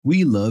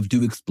We love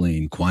to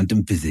explain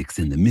quantum physics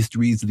and the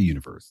mysteries of the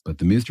universe, but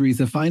the mysteries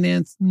of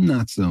finance,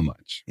 not so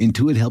much.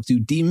 Intuit helps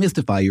you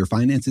demystify your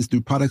finances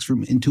through products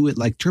from Intuit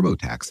like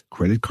TurboTax,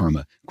 Credit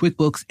Karma,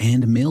 QuickBooks,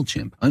 and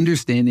MailChimp.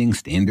 Understanding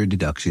standard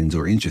deductions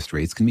or interest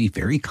rates can be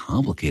very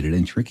complicated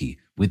and tricky,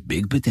 with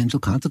big potential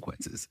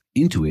consequences.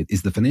 Intuit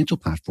is the financial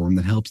platform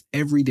that helps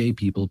everyday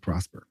people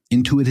prosper.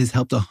 Intuit has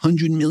helped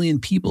 100 million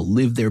people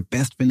live their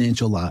best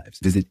financial lives.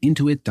 Visit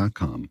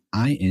Intuit.com,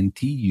 Intuit.com,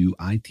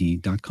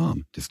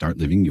 to start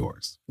living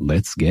yours.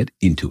 Let's get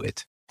into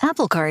it.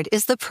 Apple Card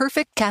is the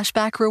perfect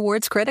cashback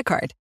rewards credit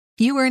card.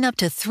 You earn up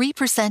to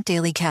 3%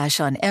 daily cash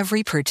on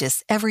every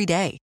purchase every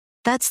day.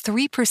 That's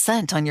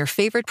 3% on your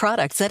favorite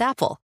products at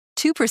Apple,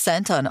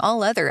 2% on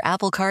all other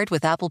Apple Card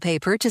with Apple Pay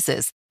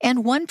purchases,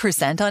 and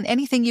 1% on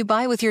anything you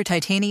buy with your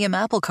titanium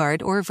Apple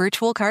Card or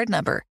virtual card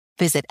number.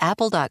 Visit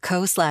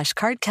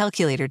apple.co/card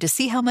calculator to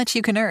see how much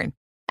you can earn.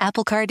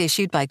 Apple Card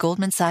issued by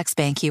Goldman Sachs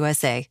Bank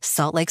USA,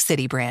 Salt Lake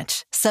City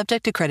branch.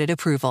 Subject to credit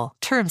approval.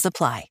 Terms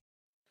apply.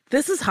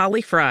 This is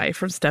Holly Fry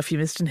from Stuff You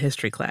Missed in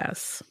History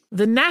class.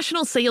 The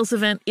national sales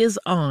event is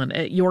on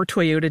at your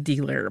Toyota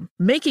dealer,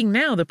 making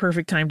now the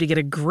perfect time to get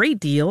a great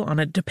deal on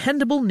a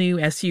dependable new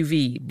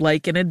SUV,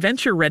 like an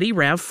adventure-ready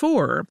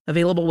RAV4.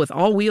 Available with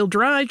all-wheel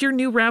drive, your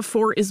new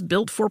RAV4 is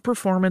built for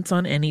performance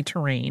on any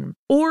terrain.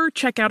 Or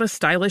check out a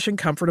stylish and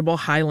comfortable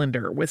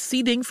Highlander with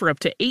seating for up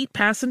to 8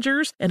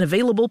 passengers and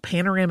available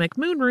panoramic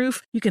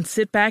moonroof. You can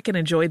sit back and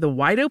enjoy the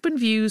wide-open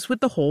views with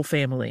the whole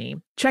family.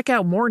 Check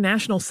out more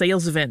national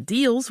sales event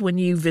deals when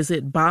you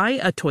visit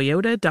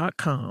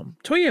buyatoyota.com.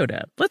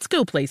 Toyota, let's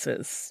go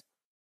places.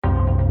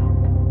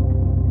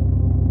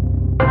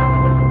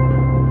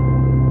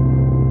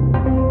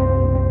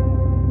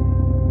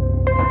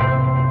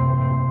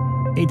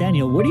 Hey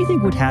Daniel, what do you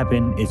think would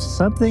happen if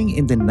something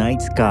in the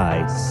night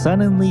sky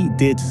suddenly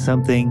did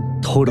something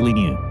totally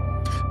new?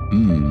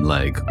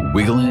 Like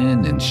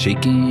wiggling and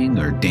shaking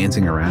or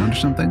dancing around or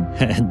something?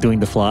 Doing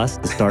the floss,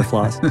 the star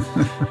floss?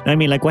 I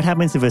mean, like what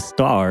happens if a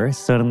star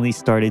suddenly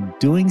started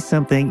doing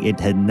something it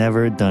had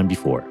never done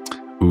before?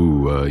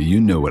 Ooh, you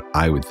know what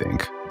I would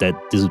think. That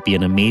this would be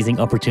an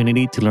amazing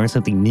opportunity to learn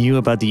something new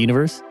about the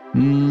universe?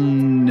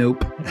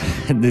 Nope.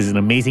 This is an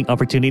amazing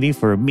opportunity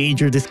for a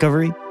major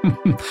discovery?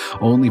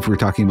 Only if we're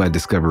talking about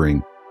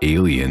discovering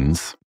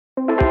aliens.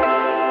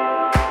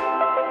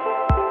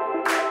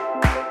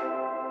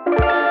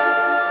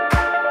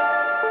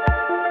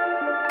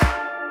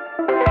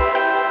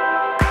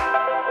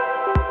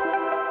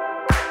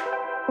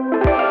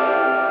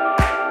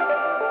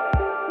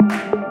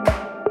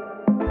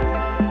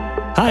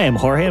 Hi, I'm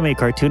Jorge. I'm a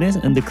cartoonist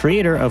and the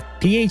creator of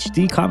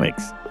PhD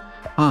Comics.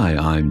 Hi,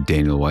 I'm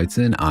Daniel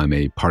Whiteson. I'm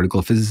a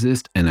particle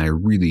physicist, and I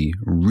really,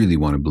 really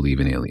want to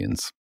believe in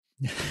aliens.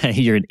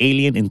 You're an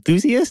alien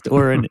enthusiast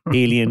or an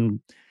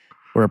alien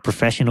or a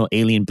professional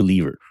alien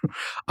believer?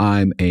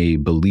 I'm a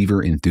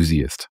believer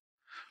enthusiast.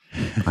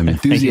 I'm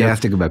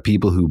enthusiastic about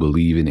people who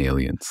believe in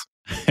aliens.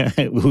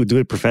 Who do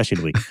it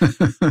professionally.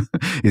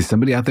 Is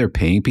somebody out there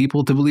paying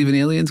people to believe in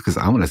aliens? Because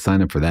I want to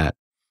sign up for that.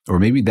 Or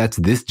maybe that's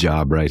this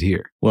job right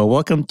here. Well,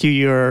 welcome to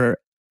your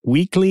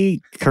weekly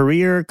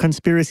career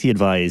conspiracy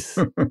advice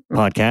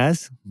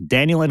podcast,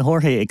 Daniel and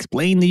Jorge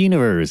Explain the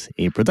Universe,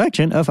 a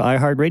production of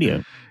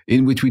iHeartRadio.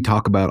 In which we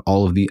talk about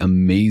all of the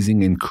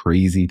amazing and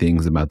crazy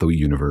things about the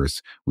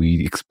universe.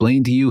 We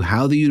explain to you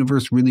how the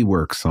universe really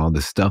works, all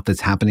the stuff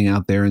that's happening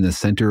out there in the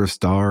center of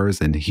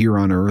stars and here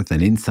on Earth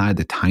and inside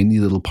the tiny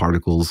little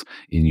particles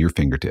in your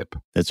fingertip.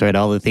 That's right,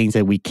 all the things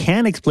that we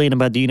can explain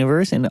about the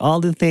universe and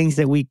all the things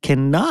that we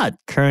cannot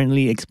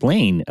currently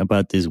explain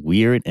about this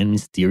weird and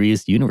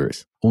mysterious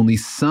universe. Only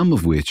some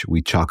of which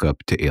we chalk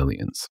up to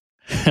aliens.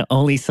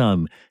 Only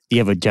some. Do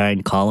you have a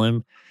giant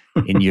column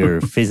in your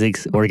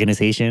physics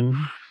organization?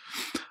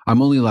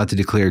 I'm only allowed to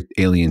declare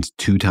aliens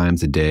 2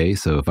 times a day.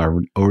 So if I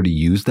already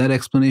used that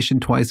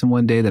explanation twice in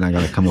one day, then I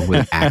got to come up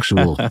with an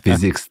actual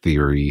physics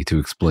theory to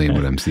explain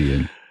what I'm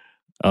seeing.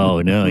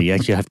 Oh, no. You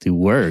actually have to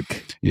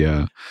work.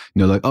 Yeah.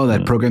 Like, oh,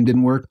 that program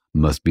didn't work.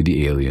 Must be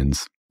the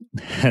aliens.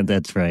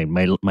 That's right.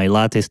 My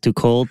latte's too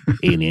cold.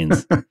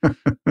 Aliens.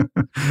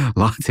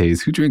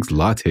 Lattes? Who drinks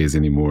lattes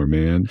anymore,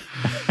 man?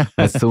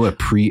 That's still a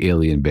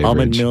pre-alien beverage.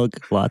 Almond milk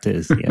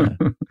lattes, yeah.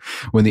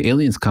 When the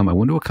aliens come, I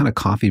wonder what kind of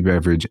coffee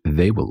beverage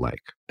they will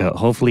like.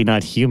 Hopefully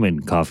not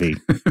human coffee.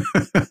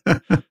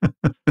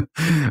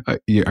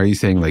 Are you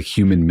saying like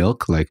human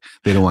milk? Like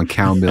they don't want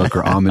cow milk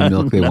or almond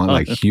milk. They want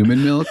like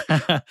human milk?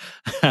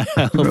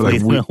 Hopefully they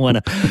don't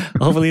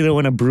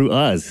want to brew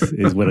us,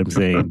 is what I'm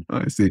saying.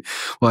 I see.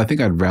 Well, I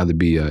think I'd rather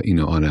be,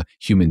 on a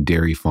human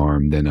dairy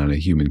farm than on a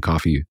human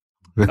coffee,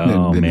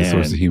 than the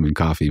source of human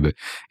coffee. But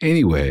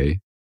anyway.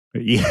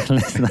 Yeah,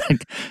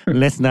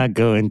 let's not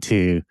go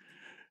into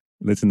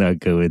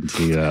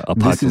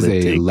apocalyptic This is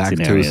a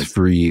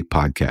lactose-free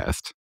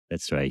podcast.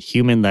 That's right.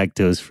 Human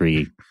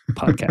lactose-free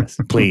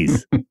podcast.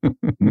 Please.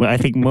 I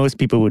think most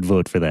people would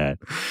vote for that.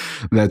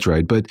 That's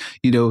right. But,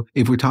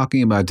 if we're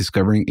talking about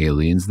discovering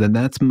aliens, then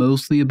that's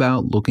mostly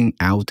about looking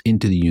out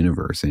into the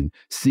universe and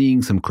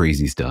seeing some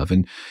crazy stuff.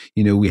 And,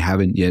 we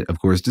haven't yet, of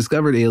course,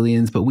 discovered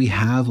aliens, but we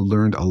have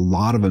learned a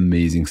lot of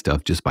amazing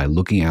stuff just by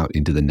looking out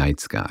into the night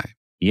sky.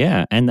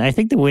 Yeah. And I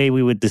think the way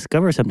we would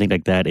discover something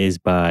like that is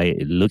by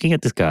looking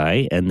at the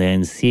sky and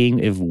then seeing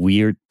if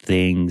weird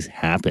things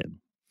happen.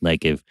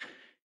 Like if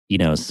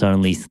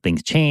suddenly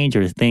things change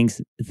or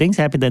things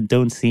happen that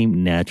don't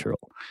seem natural.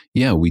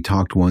 Yeah, we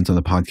talked once on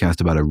the podcast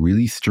about a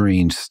really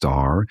strange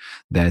star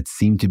that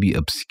seemed to be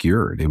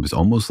obscured. It was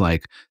almost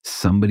like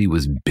somebody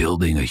was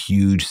building a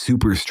huge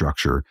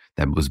superstructure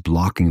that was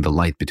blocking the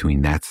light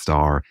between that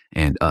star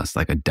and us,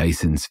 like a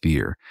Dyson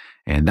sphere.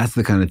 And that's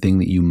the kind of thing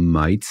that you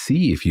might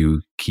see if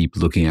you keep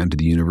looking out into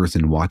the universe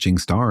and watching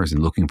stars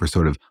and looking for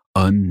sort of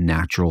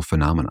unnatural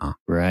phenomena.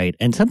 Right.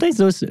 And sometimes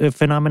those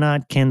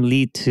phenomena can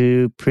lead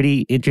to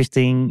pretty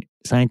interesting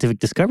scientific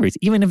discoveries,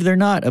 even if they're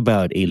not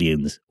about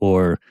aliens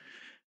or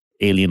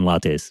alien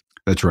lattes.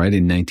 That's right.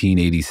 In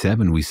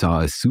 1987, we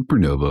saw a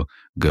supernova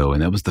go,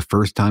 and that was the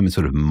first time in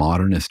sort of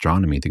modern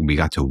astronomy that we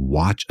got to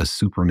watch a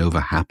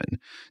supernova happen.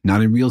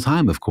 Not in real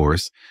time, of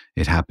course.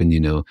 It happened,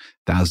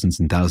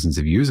 thousands and thousands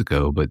of years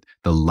ago, but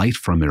the light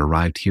from it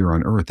arrived here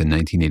on Earth in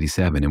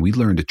 1987, and we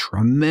learned a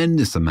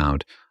tremendous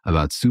amount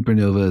about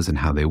supernovas and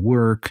how they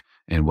work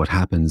and what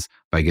happens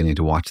by getting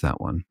to watch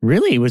that one.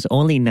 Really? It was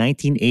only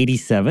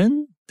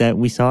 1987 that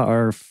we saw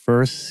our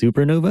first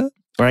supernova?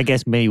 Or I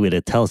guess maybe with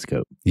a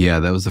telescope. Yeah,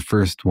 that was the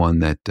first one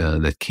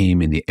that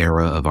came in the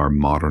era of our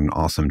modern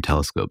awesome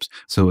telescopes.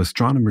 So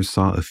astronomers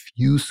saw a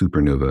few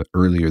supernovae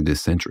earlier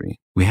this century.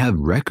 We have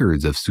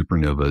records of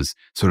supernovas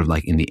sort of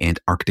like in the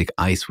Antarctic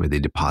ice where they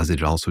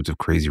deposited all sorts of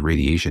crazy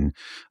radiation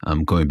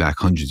going back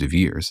hundreds of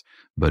years.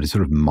 But a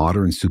sort of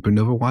modern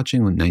supernova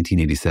watching in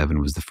 1987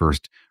 was the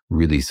first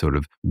really sort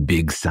of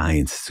big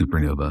science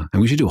supernova.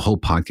 And we should do a whole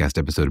podcast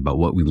episode about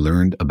what we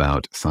learned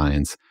about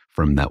science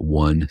from that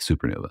one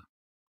supernova.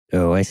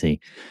 Oh, I see.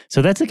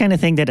 So that's the kind of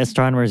thing that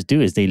astronomers do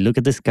is they look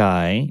at the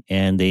sky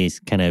and they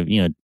kind of,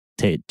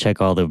 check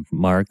all the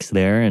marks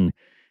there and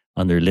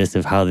on their list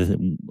of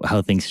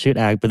how things should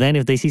act. But then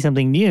if they see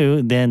something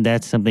new, then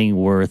that's something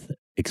worth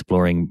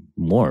exploring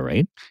more,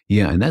 right?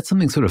 Yeah, and that's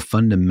something sort of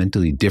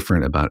fundamentally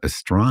different about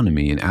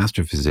astronomy and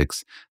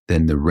astrophysics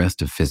than the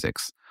rest of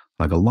physics.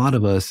 Like a lot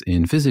of us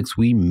in physics,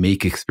 we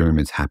make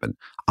experiments happen.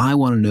 I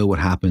want to know what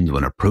happens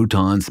when a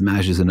proton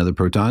smashes another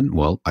proton.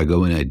 Well, I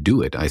go and I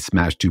do it. I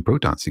smash two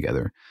protons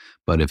together.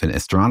 But if an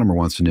astronomer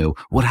wants to know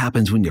what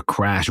happens when you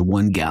crash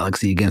one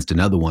galaxy against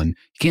another one,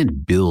 you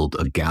can't build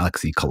a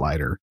galaxy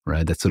collider,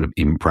 right? That's sort of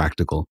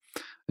impractical.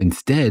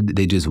 Instead,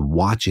 they just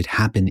watch it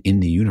happen in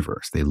the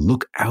universe. They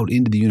look out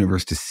into the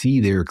universe to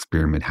see their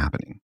experiment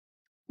happening.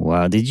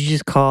 Wow. Did you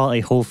just call a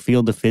whole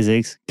field of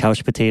physics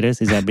couch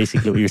potatoes? Is that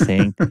basically what you're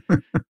saying?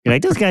 You're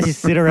like, those guys just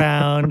sit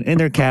around in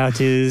their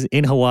couches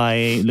in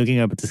Hawaii, looking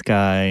up at the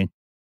sky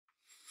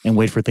and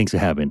wait for things to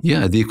happen.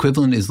 Yeah. The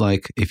equivalent is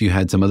like if you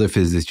had some other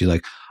physicist, you're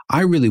like,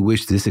 I really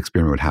wish this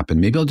experiment would happen.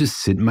 Maybe I'll just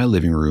sit in my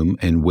living room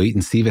and wait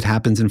and see if it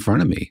happens in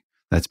front of me.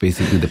 That's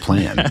basically the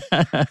plan.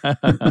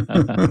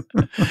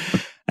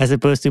 As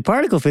opposed to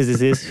particle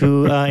physicists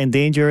who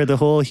endanger the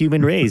whole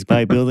human race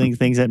by building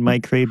things that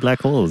might create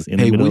black holes in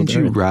the middle of the Earth.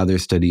 Wouldn't you rather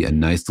study a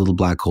nice little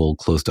black hole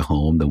close to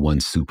home than one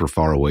super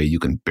far away you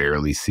can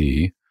barely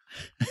see?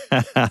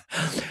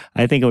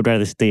 I think I would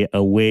rather stay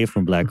away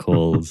from black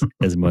holes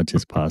as much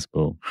as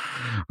possible.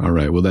 All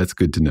right. Well, that's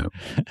good to know.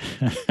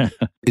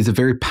 It's a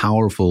very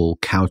powerful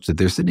couch that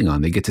they're sitting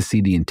on. They get to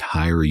see the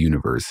entire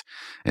universe.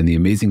 And the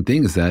amazing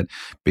thing is that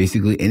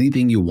basically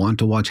anything you want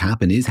to watch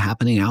happen is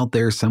happening out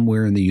there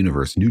somewhere in the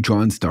universe.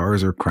 Neutron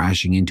stars are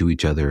crashing into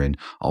each other and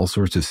all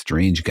sorts of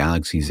strange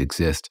galaxies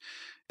exist.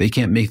 They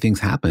can't make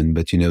things happen,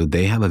 but,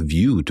 they have a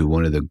view to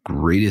one of the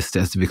greatest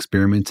sets of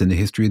experiments in the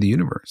history of the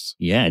universe.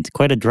 Yeah, it's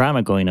quite a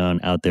drama going on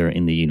out there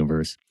in the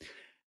universe.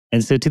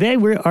 And so today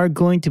we are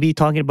going to be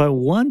talking about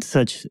one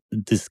such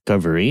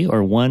discovery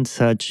or one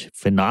such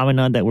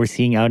phenomenon that we're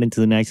seeing out into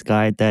the night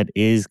sky that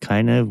is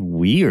kind of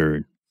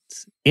weird.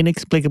 It's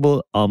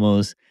inexplicable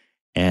almost,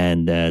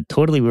 and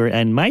totally weird,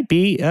 and might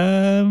be,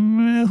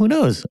 who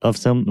knows, of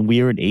some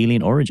weird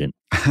alien origin.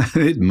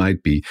 It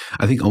might be.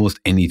 I think almost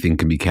anything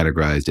can be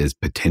categorized as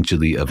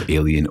potentially of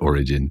alien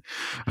origin,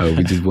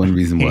 which is one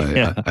reason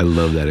why I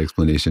love that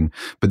explanation.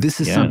 But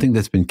this is something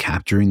that's been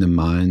capturing the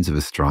minds of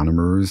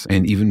astronomers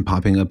and even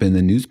popping up in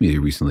the news media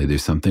recently.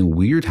 There's something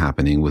weird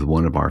happening with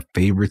one of our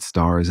favorite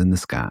stars in the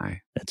sky.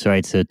 That's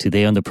right. So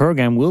today on the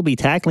program, we'll be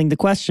tackling the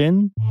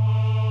question...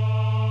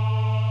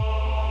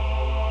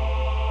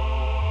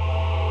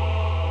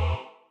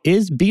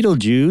 Is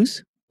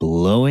Betelgeuse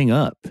blowing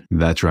up?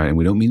 That's right. And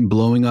we don't mean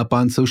blowing up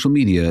on social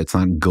media. It's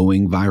not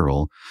going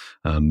viral.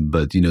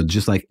 But,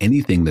 just like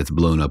anything that's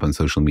blown up on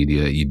social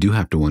media, you do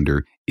have to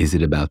wonder, is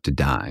it about to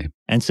die?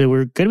 And so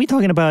we're going to be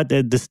talking about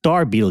the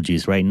star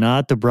Beetlejuice, right?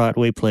 Not the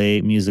Broadway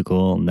play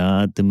musical,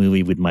 not the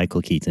movie with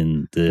Michael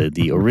Keaton,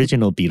 the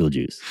original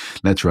Beetlejuice.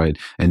 That's right.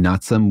 And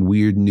not some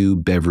weird new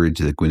beverage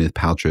that Gwyneth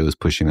Paltrow is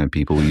pushing on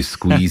people when you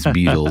squeeze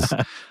beetles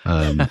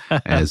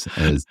as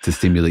to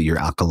stimulate your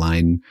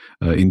alkaline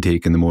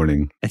intake in the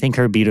morning. I think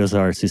her beetles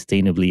are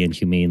sustainably and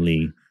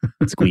humanely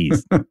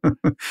squeezed.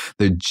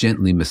 They're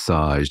gently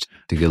massaged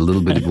to get a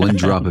little bit of one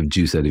drop of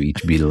juice out of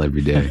each beetle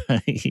every day.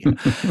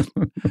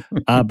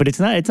 But it's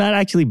not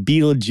actually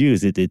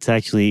Beetlejuice. It's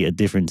actually a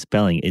different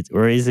spelling. It's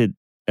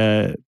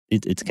kind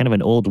of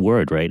an old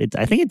word, right?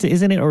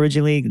 Isn't it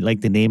originally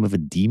like the name of a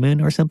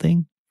demon or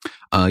something?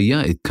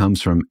 Yeah, it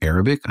comes from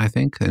Arabic, I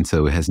think. And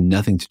so it has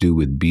nothing to do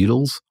with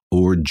beetles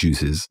or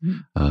juices.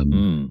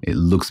 It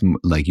looks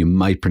like you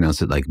might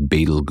pronounce it like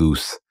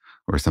Betelgeuse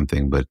or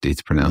something, but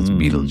it's pronounced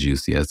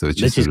Beetlejuice. Yeah, so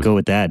it's let's just go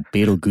with that,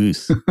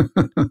 Betelgeuse.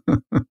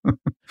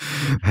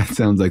 That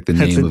sounds like the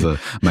name of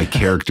my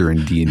character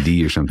in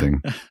D&D or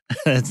something.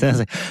 It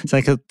sounds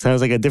like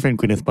a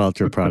different Gwyneth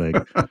Paltrow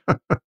product.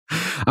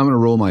 I'm going to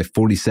roll my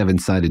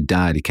 47-sided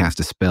die to cast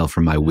a spell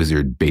from my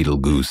wizard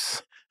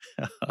Betelgeuse.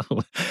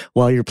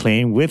 While you're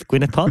playing with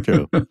Gwyneth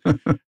Paltrow.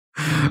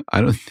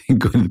 I don't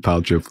think Gwyneth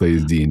Paltrow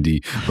plays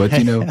D&D, but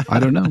I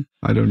don't know.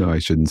 I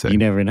shouldn't say. You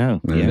never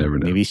know. I never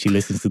know. Maybe she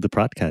listens to the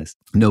podcast.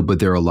 No, but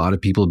there are a lot of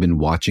people who have been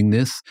watching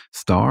this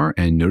star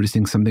and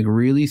noticing something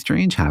really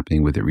strange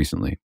happening with it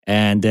recently.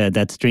 And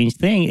that strange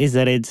thing is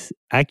that it's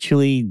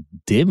actually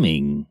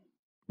dimming,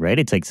 right?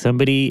 It's like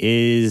somebody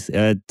is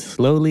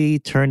slowly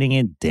turning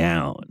it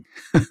down.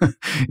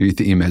 You're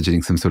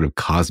imagining some sort of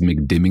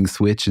cosmic dimming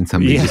switch and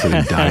somebody just sort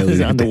of dialing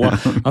it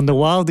down. On the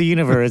wall of the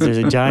universe, there's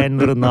a giant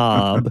little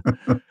knob.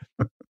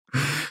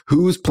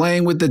 Who's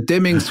playing with the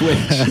dimming switch?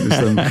 There's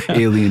some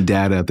alien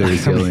dad out there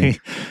is yelling.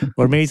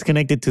 Or maybe it's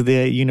connected to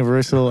the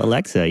universal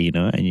Alexa,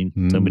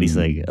 and somebody's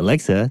like,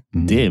 Alexa,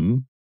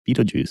 dim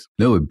Beetlejuice.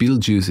 No,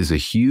 Betelgeuse is a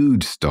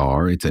huge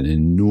star. It's an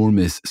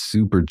enormous,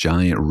 super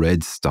giant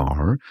red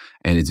star,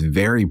 and it's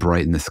very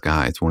bright in the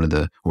sky. It's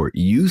it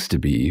used to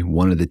be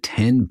one of the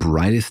 10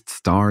 brightest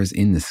stars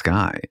in the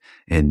sky,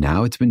 and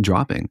now it's been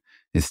dropping.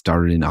 It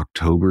started in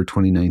October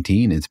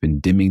 2019. It's been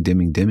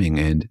dimming,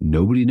 and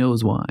nobody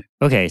knows why.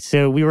 Okay,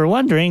 so we were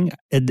wondering,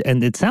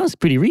 and it sounds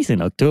pretty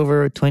recent,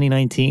 October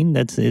 2019.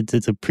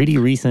 It's a pretty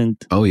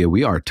recent. Oh yeah,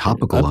 we are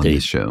topical on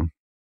this show.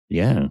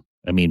 Yeah.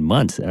 I mean,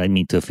 months. I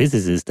mean, to a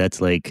physicist,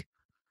 that's like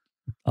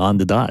on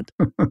the dot.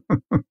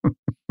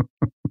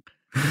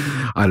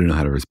 I don't know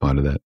how to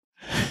respond to that.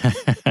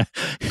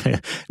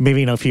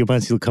 Maybe in a few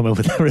months you'll come up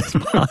with a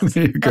response.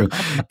 There you go.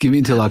 Give me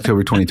until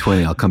October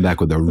 2020. I'll come back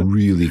with a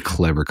really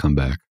clever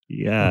comeback.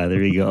 Yeah,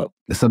 there you go.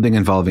 Something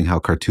involving how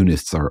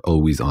cartoonists are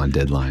always on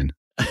deadline.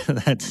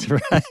 That's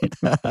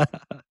right.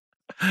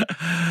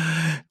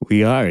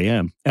 We are,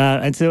 yeah.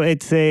 And so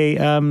it's a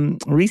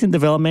recent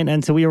development.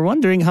 And so we were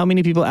wondering how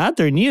many people out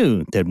there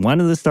knew that one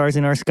of the stars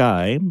in our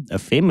sky, a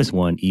famous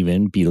one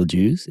even,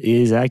 Betelgeuse,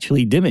 is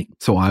actually dimming.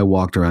 So I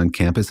walked around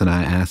campus and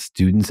I asked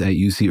students at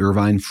UC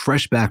Irvine,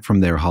 fresh back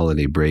from their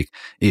holiday break,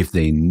 if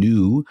they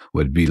knew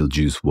what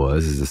Betelgeuse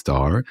was as a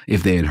star,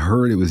 if they had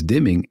heard it was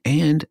dimming,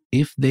 and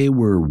if they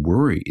were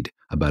worried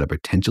about a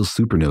potential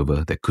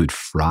supernova that could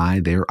fry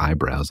their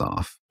eyebrows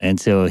off. And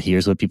so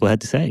here's what people had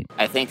to say.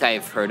 I think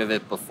I've heard of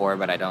it before,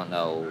 but I don't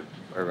know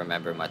or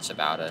remember much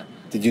about it.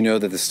 Did you know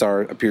that the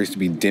star appears to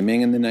be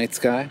dimming in the night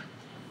sky?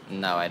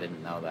 No, I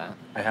didn't know that.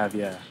 I have,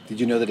 yeah. Did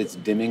you know that it's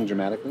dimming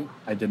dramatically?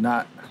 I did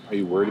not. Are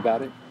you worried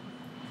about it?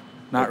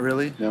 Not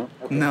really. No?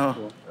 Okay, no.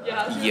 cool.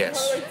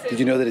 Yes.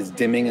 Did you know that it's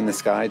dimming in the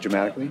sky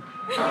dramatically?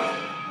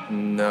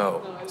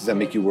 No. Does that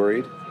make you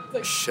worried?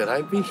 Should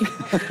I be?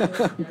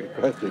 Good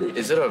question.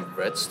 Is it a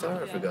red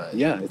star? I forgot.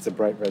 Yeah, it's a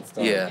bright red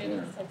star.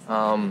 Yeah.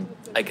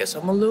 I guess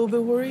I'm a little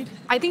bit worried.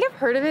 I think I've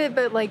heard of it,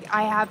 but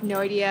I have no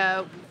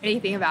idea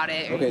anything about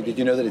it. Okay, did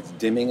you know that it's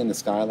dimming in the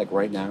sky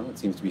right now? It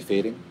seems to be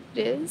fading.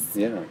 It is?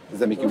 Yeah. Does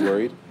that make you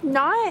worried?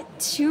 Not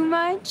too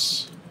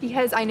much,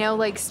 because I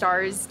know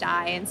stars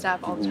die and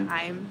stuff all the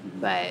time,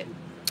 but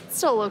it's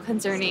still a little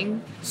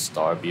concerning.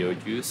 Star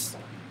Beetlejuice?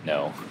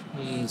 No.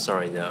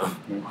 Sorry, no.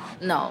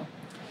 No.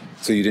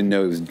 So you didn't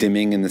know it was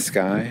dimming in the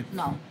sky?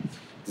 No.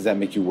 Does that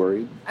make you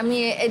worried? I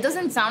mean, it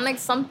doesn't sound like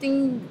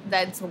something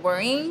that's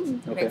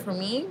worrying, Okay. for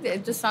me.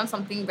 It just sounds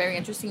something very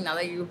interesting now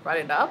that you brought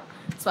it up.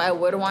 So I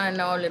would want to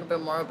know a little bit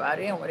more about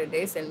it and what it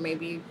is, and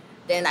maybe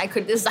then I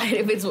could decide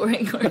if it's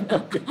worrying or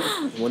not.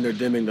 When they're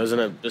dimming, doesn't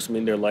it just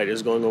mean their light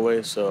is going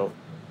away? So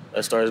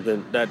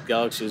that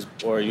galaxy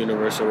or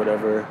universe or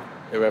whatever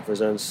it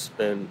represents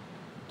been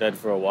dead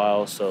for a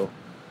while. So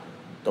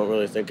don't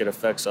really think it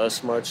affects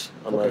us much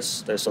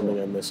unless there's something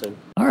I'm missing.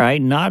 All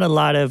right, not a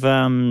lot of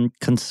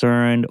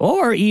concern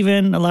or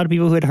even a lot of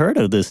people who had heard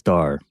of this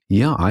star.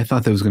 Yeah, I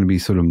thought there was going to be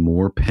sort of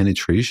more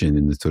penetration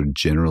in the sort of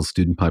general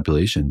student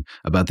population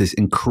about this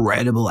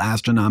incredible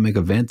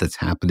astronomical event that's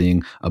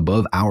happening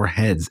above our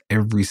heads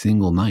every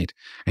single night.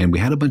 And we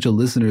had a bunch of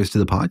listeners to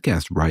the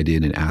podcast write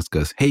in and ask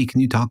us, hey,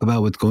 can you talk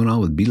about what's going on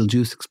with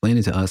Betelgeuse? Explain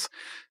it to us.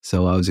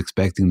 So I was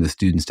expecting the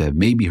students to have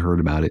maybe heard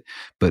about it,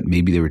 but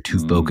maybe they were too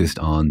focused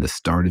on the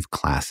start of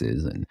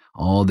classes and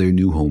all their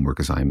new homework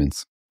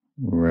assignments.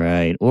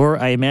 Right. Or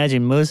I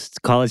imagine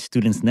most college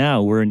students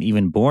now weren't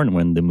even born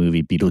when the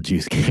movie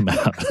Beetlejuice came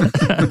out.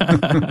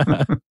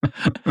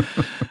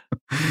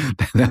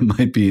 That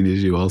might be an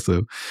issue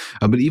also.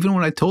 But even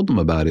when I told them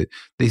about it,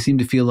 they seem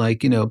to feel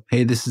like,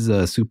 hey, this is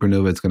a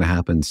supernova. It's going to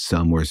happen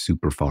somewhere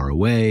super far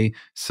away.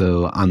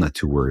 So I'm not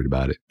too worried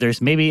about it.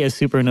 There's maybe a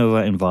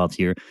supernova involved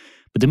here.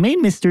 But the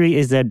main mystery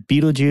is that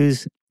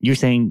Betelgeuse, you're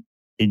saying,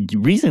 it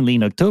recently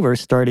in October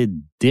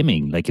started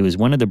dimming. Like it was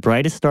one of the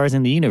brightest stars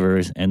in the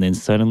universe, and then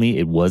suddenly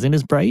it wasn't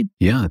as bright.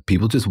 Yeah,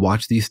 people just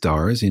watch these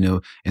stars,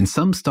 and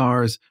some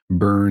stars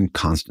burn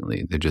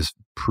constantly. They're just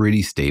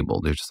pretty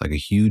stable. They're just like a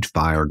huge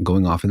fire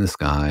going off in the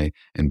sky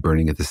and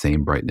burning at the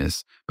same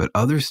brightness. But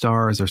other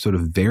stars are sort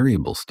of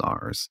variable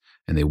stars,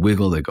 and they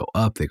wiggle, they go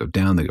up, they go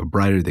down, they go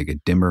brighter, they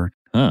get dimmer.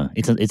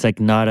 It's like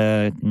not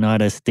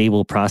a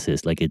stable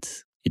process. Like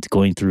it's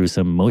going through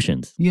some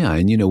motions. Yeah,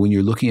 and when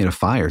you're looking at a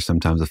fire,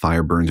 sometimes the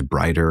fire burns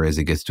brighter as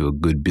it gets to a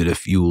good bit of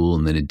fuel,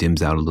 and then it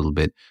dims out a little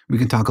bit. We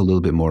can talk a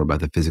little bit more about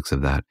the physics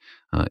of that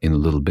in a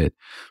little bit.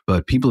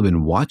 But people have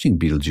been watching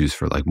Betelgeuse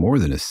for like more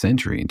than a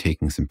century and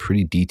taking some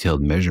pretty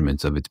detailed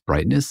measurements of its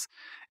brightness.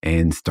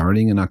 And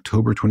starting in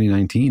October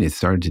 2019, it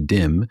started to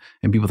dim,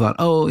 and people thought,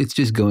 oh, it's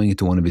just going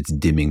into one of its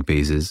dimming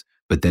phases.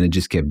 But then it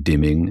just kept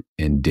dimming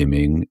and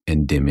dimming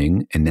and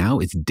dimming. And now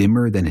it's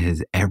dimmer than it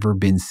has ever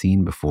been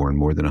seen before in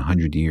more than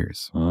 100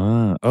 years.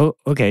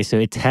 Okay. So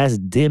it has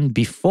dimmed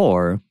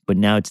before, but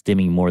now it's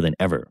dimming more than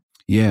ever.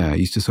 Yeah, it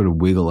used to sort of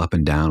wiggle up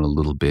and down a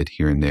little bit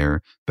here and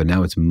there, but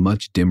now it's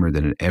much dimmer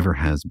than it ever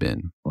has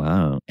been.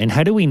 Wow. And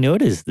how do we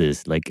notice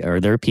this? Like,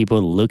 are there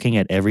people looking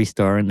at every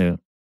star in the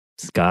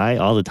sky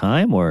all the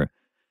time? Or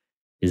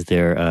is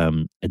there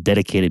a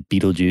dedicated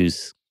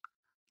Betelgeuse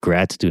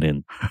grad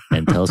student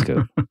and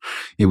telescope?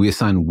 Yeah, we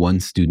assign one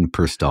student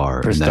per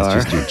star, and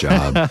that's just your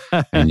job.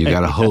 And you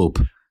got to hope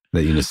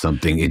that,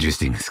 something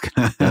interesting is going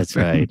to happen. That's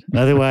right.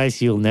 Otherwise,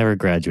 you'll never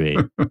graduate.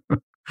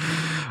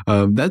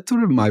 That's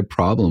sort of my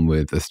problem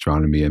with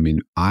astronomy. I mean,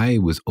 I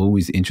was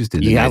always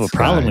interested in You have a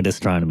problem with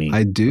astronomy.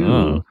 I do.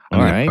 Oh,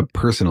 all right. A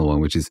personal one,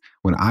 which is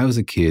when I was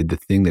a kid, the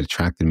thing that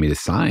attracted me to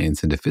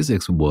science and to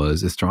physics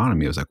was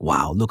astronomy. I was like,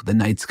 wow, look, the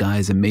night sky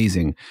is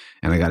amazing.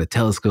 And I got a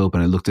telescope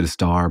and I looked at a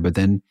star, but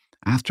then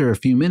after a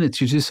few minutes,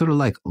 you're just sort of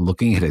like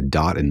looking at a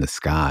dot in the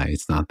sky.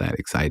 It's not that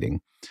exciting.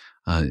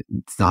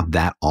 It's not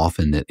that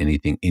often that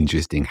anything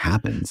interesting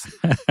happens.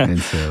 And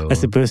so,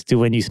 as opposed to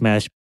when you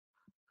smash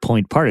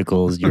point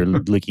particles, you're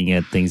looking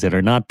at things that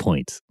are not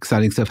points.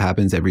 Exciting stuff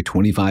happens every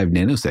 25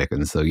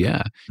 nanoseconds. So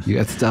yeah, you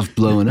got stuff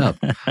blowing up.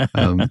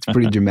 It's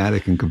pretty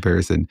dramatic in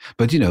comparison.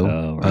 But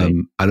right.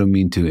 I don't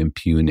mean to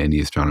impugn any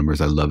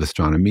astronomers. I love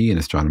astronomy and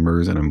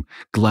astronomers, and I'm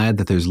glad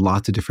that there's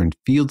lots of different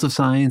fields of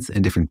science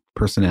and different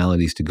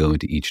personalities to go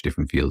into each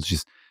different field. It's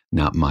just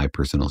not my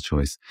personal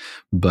choice.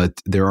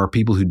 But there are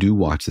people who do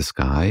watch the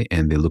sky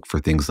and they look for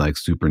things like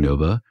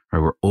supernova.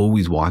 Right? We're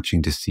always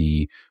watching to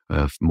see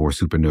more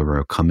supernova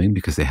are coming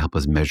because they help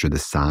us measure the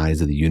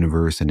size of the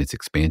universe and its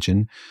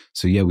expansion.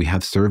 So yeah, we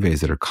have surveys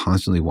that are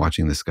constantly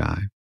watching the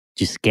sky.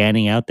 Just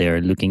scanning out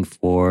there, looking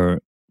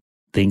for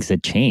things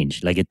that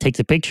change. Like it takes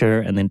a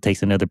picture and then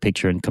takes another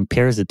picture and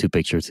compares the two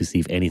pictures to see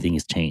if anything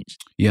has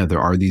changed. Yeah,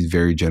 there are these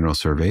very general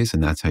surveys,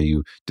 and that's how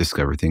you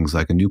discover things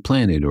like a new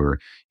planet or,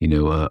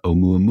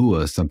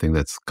 Oumuamua, something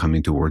that's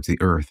coming towards the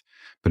Earth.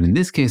 But in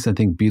this case, I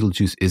think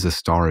Betelgeuse is a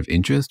star of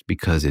interest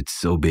because it's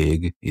so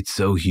big, it's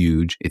so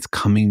huge, it's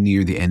coming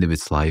near the end of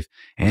its life,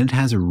 and it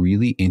has a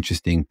really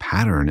interesting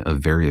pattern of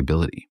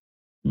variability.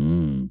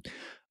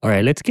 All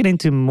right, let's get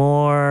into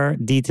more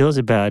details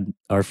about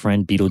our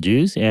friend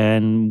Betelgeuse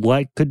and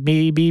what could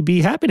maybe be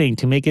happening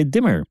to make it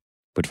dimmer.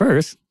 But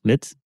first,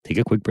 let's take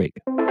a quick break.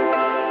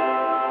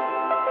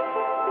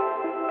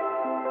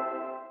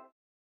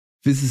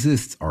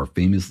 Physicists are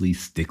famously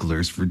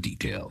sticklers for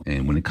detail,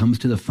 and when it comes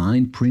to the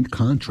fine print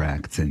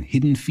contracts and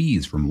hidden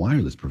fees from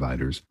wireless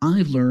providers,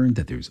 I've learned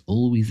that there's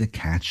always a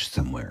catch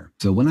somewhere.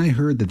 So when I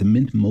heard that the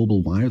Mint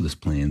Mobile wireless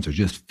plans are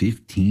just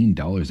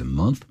 $15 a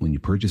month when you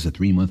purchase a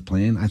 3-month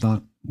plan, I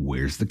thought,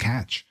 where's the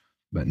catch?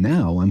 But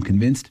now I'm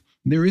convinced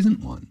There isn't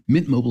one.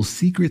 Mint Mobile's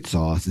secret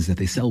sauce is that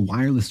they sell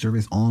wireless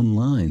service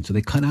online, so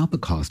they cut out the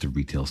cost of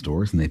retail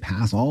stores and they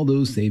pass all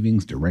those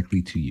savings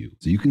directly to you.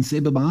 So you can say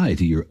bye-bye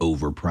to your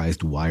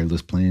overpriced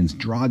wireless plans,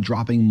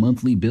 jaw-dropping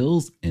monthly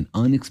bills, and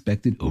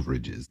unexpected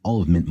overages.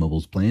 All of Mint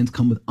Mobile's plans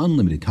come with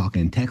unlimited talk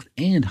and text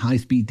and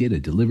high-speed data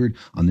delivered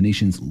on the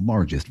nation's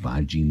largest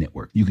 5G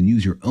network. You can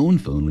use your own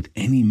phone with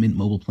any Mint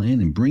Mobile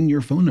plan and bring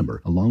your phone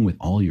number along with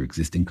all your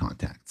existing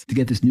contacts. To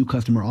get this new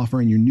customer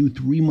offer and your new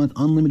 3-month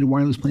unlimited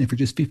wireless plan for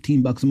just $15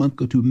 a month,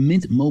 go to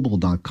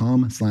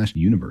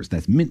mintmobile.com/universe.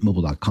 That's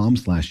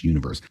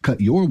mintmobile.com/universe.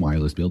 Cut your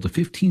wireless bill to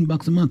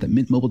 $15 a month at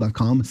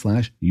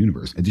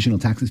mintmobile.com/universe. Additional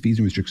taxes, fees,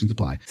 and restrictions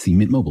apply. See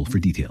Mint Mobile for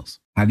details.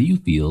 How do you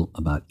feel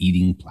about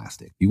eating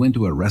plastic? If you went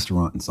to a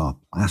restaurant and saw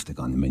plastic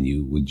on the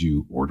menu, would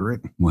you order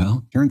it?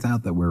 Well, turns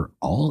out that we're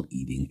all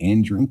eating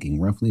and drinking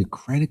roughly a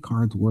credit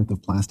card's worth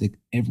of plastic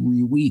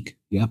every week.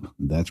 Yep,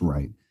 that's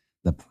right.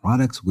 The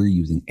products we're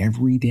using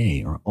every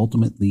day are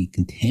ultimately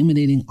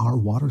contaminating our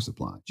water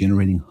supply,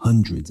 generating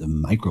hundreds of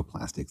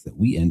microplastics that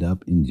we end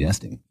up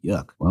ingesting.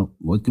 Yuck. Well,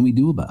 what can we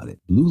do about it?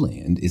 Blue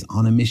Land is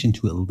on a mission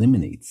to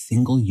eliminate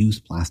single-use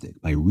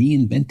plastic by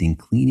reinventing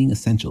cleaning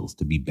essentials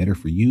to be better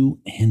for you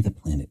and the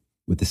planet,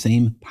 with the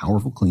same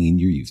powerful clean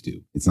you're used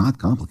to. It's not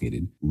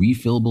complicated.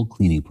 Refillable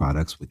cleaning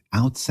products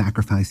without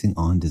sacrificing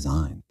on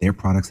design. Their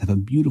products have a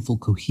beautiful,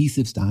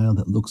 cohesive style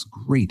that looks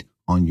great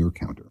on your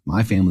counter.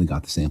 My family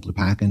got the sampler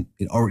pack and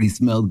it already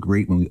smelled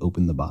great when we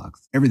opened the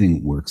box.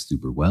 Everything works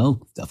super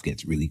well, stuff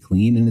gets really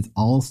clean, and it's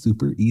all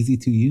super easy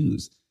to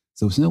use.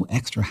 So it's no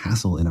extra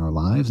hassle in our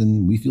lives,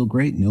 and we feel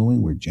great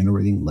knowing we're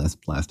generating less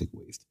plastic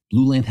waste.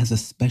 Blue Land has a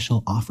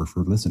special offer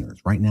for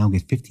listeners. Right now,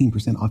 get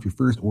 15% off your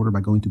first order by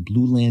going to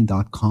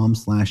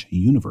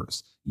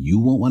blueland.com/universe. You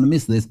won't want to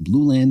miss this.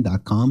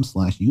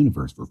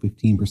 blueland.com/universe for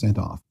 15%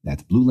 off.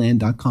 That's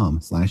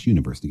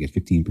blueland.com/universe to get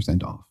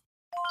 15% off.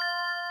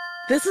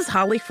 This is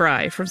Holly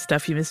Fry from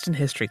Stuff You Missed in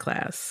History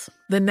Class.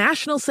 The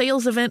national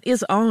sales event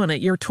is on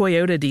at your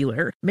Toyota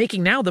dealer,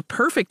 making now the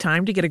perfect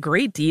time to get a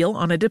great deal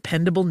on a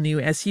dependable new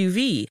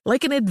SUV,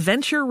 like an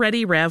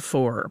adventure-ready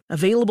RAV4.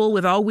 Available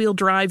with all-wheel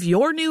drive,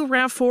 your new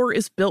RAV4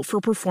 is built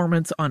for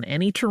performance on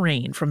any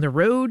terrain, from the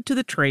road to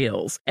the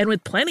trails. And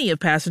with plenty of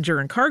passenger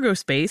and cargo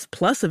space,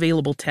 plus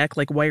available tech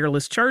like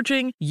wireless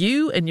charging,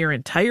 you and your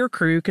entire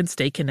crew can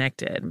stay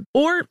connected.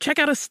 Or check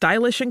out a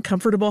stylish and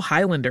comfortable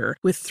Highlander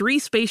with 3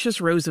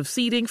 spacious rows of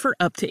seating for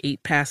up to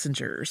 8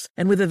 passengers.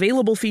 And with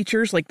available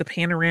features like the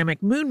panoramic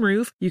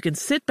moonroof, you can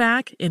sit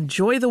back,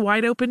 enjoy the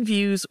wide open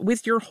views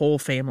with your whole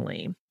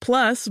family.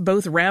 Plus,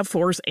 both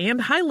RAV4s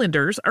and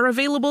Highlanders are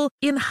available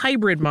in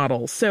hybrid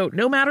models, so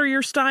no matter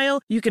your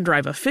style, you can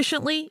drive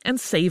efficiently and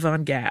save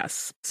on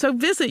gas. So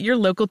visit your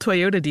local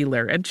Toyota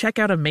dealer and check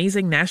out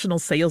amazing national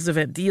sales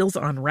event deals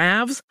on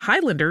RAVs,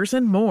 Highlanders,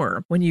 and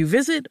more when you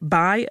visit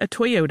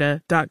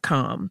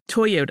buyatoyota.com.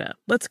 Toyota,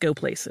 let's go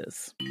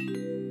places.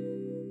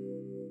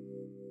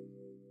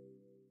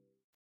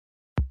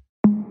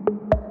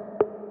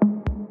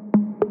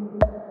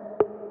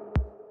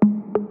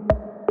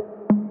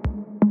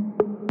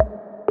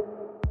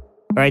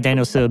 All right,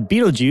 Daniel, so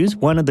Betelgeuse,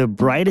 one of the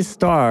brightest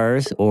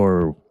stars,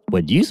 or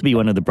what used to be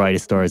one of the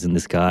brightest stars in the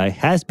sky,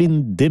 has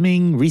been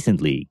dimming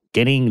recently,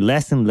 getting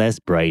less and less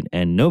bright,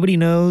 and nobody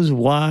knows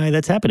why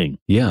that's happening.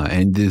 Yeah,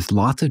 and there's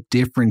lots of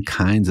different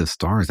kinds of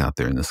stars out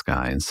there in the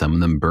sky, and some of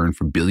them burn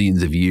for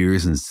billions of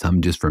years and some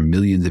just for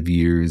millions of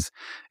years.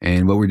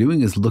 And what we're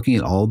doing is looking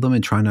at all of them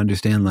and trying to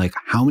understand, like,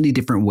 how many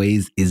different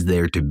ways is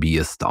there to be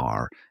a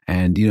star?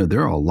 And, you know,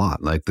 there are a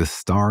lot. Like the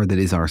star that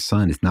is our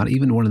sun is not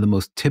even one of the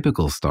most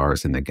typical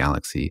stars in the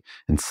galaxy.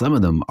 And some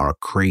of them are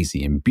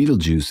crazy. And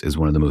Betelgeuse is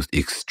one of the most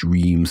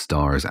extreme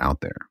stars out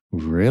there.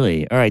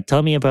 Really? All right,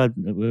 tell me about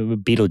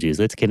Betelgeuse.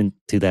 Let's get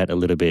into that a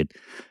little bit.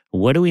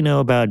 What do we know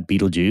about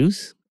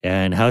Betelgeuse?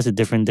 And how is it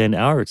different than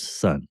our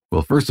sun?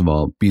 Well, first of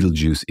all,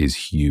 Betelgeuse is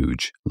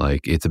huge.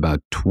 Like it's about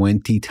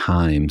 20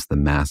 times the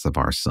mass of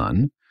our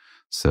sun.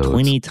 So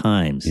 20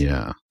 times?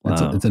 Yeah.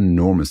 Wow. It's an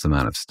enormous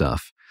amount of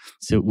stuff.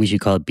 So we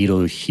should call it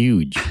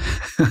Betelgeuse.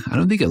 I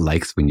don't think it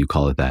likes when you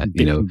call it that.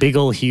 You know, big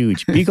old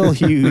huge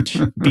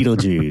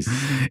Betelgeuse.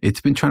 It's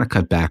been trying to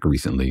cut back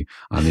recently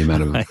on the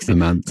amount of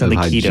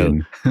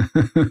hydrogen.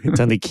 It's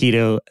on the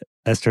keto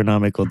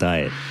astronomical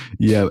diet.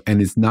 Yeah,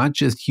 and it's not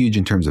just huge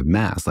in terms of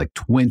mass. Like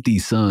 20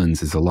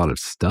 suns is a lot of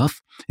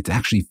stuff. It's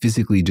actually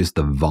physically just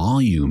the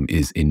volume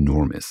is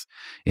enormous.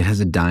 It has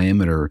a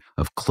diameter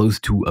of close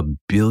to 1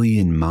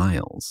 billion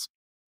miles.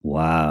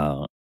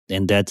 Wow.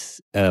 And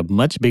that's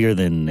much bigger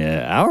than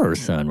our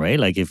sun, right?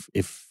 Like if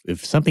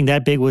something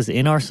that big was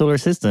in our solar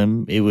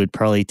system, it would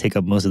probably take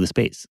up most of the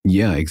space.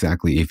 Yeah,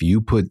 exactly. If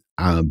you put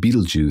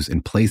Betelgeuse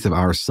in place of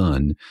our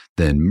sun,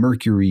 then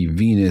Mercury,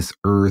 Venus,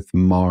 Earth,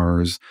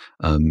 Mars,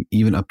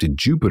 even up to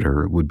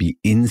Jupiter would be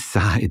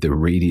inside the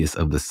radius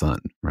of the sun,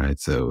 right?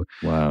 So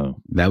wow,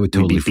 that would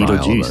totally fry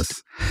all of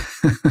us.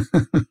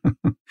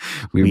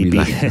 We'd be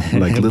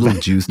like little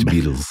juiced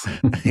beetles.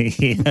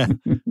 Yeah.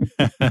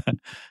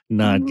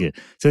 Not good.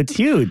 So it's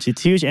huge.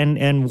 It's huge.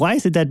 And why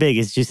is it that big?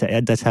 It's just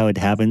that's how it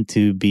happened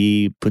to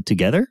be put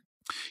together?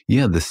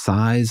 Yeah, the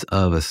size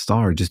of a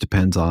star just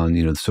depends on,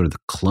 sort of the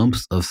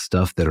clumps of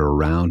stuff that are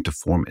around to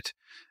form it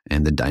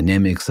and the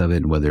dynamics of it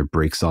and whether it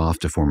breaks off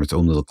to form its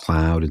own little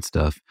cloud and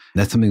stuff.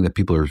 That's something that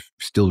people are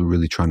still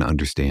really trying to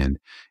understand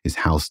is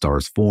how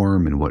stars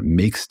form and what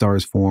makes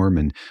stars form.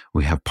 And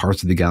we have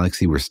parts of the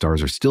galaxy where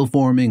stars are still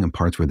forming and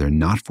parts where they're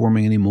not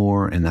forming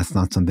anymore. And that's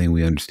not something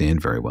we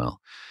understand very well.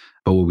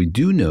 But what we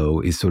do know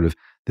is sort of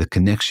the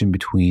connection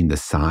between the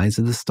size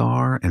of the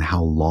star and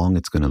how long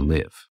it's going to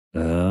live.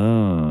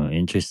 Oh,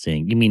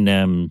 interesting. You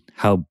mean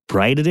how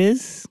bright it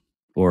is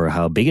or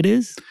how big it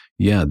is?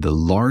 Yeah, the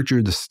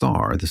larger the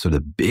star, the sort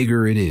of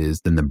bigger it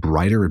is, then the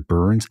brighter it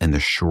burns and the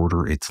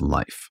shorter its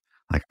life.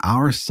 Like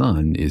our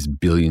sun is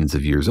billions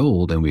of years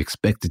old and we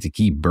expect it to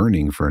keep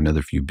burning for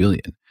another few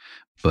billion.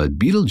 But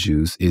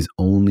Betelgeuse is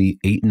only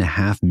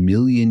 8.5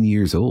 million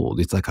years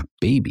old. It's like a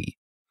baby.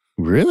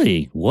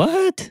 Really?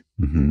 What?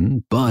 Mm-hmm.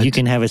 But you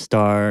can have a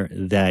star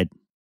that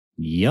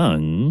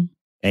young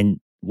and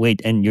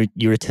wait, and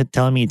you're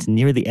telling me it's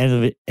near the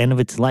end of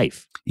its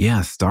life?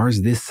 Yeah,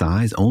 stars this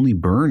size only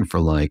burn for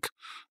like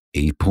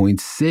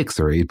 8.6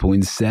 or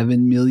 8.7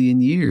 million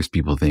years,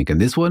 people think.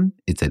 And this one,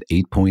 it's at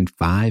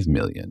 8.5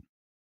 million.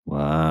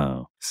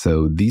 Wow.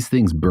 So these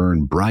things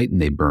burn bright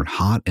and they burn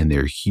hot and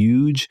they're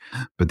huge,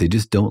 but they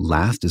just don't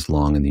last as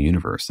long in the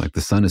universe. Like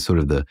the sun is sort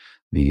of the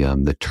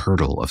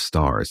turtle of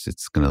stars.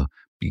 It's going to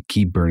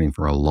keep burning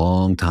for a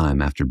long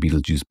time after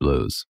Betelgeuse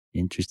blows.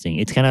 Interesting.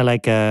 It's kind of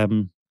like a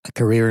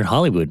career in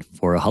Hollywood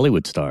for a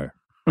Hollywood star.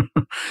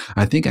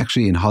 I think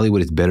actually in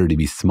Hollywood it's better to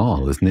be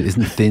small, isn't it?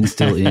 Isn't thin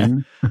still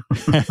in?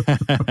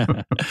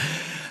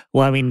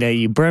 Well, I mean,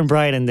 you burn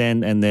bright and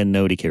then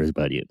nobody cares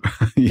about you.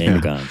 Then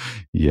you're gone.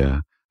 Yeah,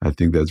 I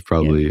think that's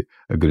probably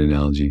a good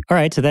analogy. All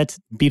right, so that's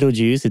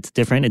Betelgeuse. It's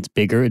different. It's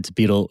bigger. It's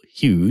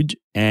Betelgeuse.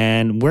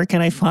 And where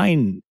can I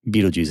find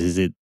Betelgeuse? Is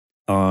it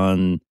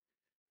on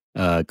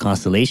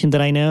constellation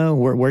that I know?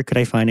 Where could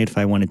I find it if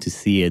I wanted to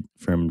see it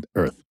from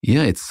Earth?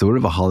 Yeah, it's sort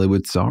of a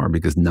Hollywood star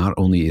because not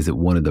only is it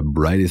one of the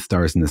brightest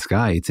stars in the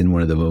sky, it's in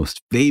one of the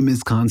most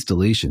famous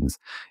constellations.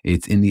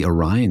 It's in the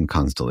Orion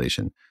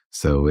constellation.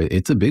 So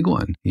it's a big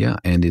one. Yeah,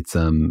 and it's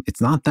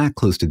not that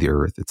close to the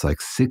Earth. It's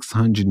like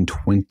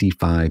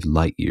 625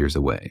 light years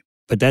away.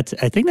 But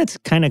I think that's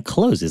kind of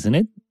close, isn't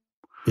it?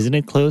 Isn't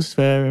it close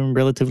for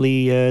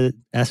relatively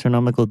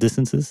astronomical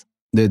distances?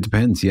 It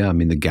depends. Yeah. I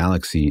mean, the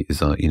galaxy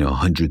is,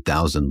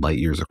 100,000 light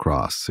years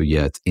across. So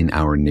yeah, it's in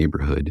our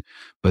neighborhood,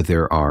 but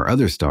there are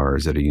other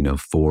stars that are,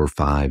 4,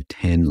 5,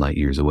 10 light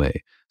years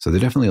away. So there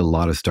are definitely a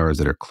lot of stars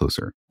that are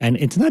closer. And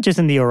it's not just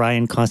in the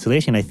Orion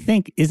constellation. I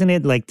think, isn't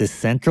it like the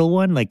central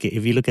one? Like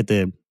if you look at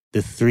the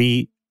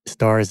three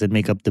stars that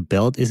make up the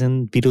belt,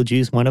 isn't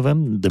Betelgeuse one of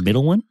them, the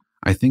middle one?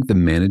 I think the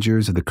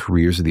managers of the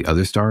careers of the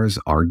other stars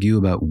argue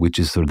about which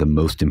is sort of the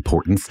most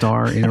important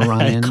star in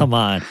Orion. Come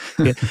on.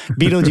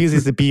 Betelgeuse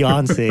is the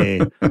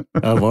Beyonce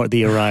of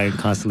the Orion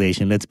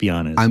constellation, let's be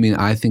honest. I mean,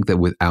 I think that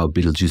without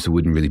Betelgeuse, it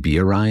wouldn't really be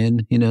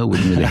Orion,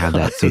 wouldn't really have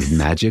that sort of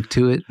magic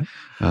to it.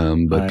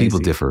 But people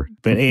differ.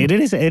 But it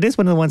is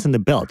one of the ones in the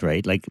belt,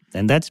 right? Like,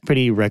 and that's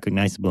pretty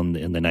recognizable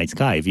in the night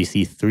sky. If you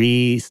see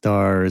three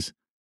stars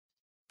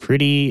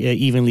pretty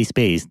evenly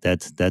spaced,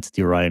 that's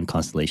the Orion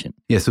constellation.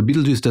 Yeah, so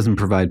Betelgeuse doesn't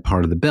provide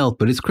part of the belt,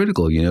 but it's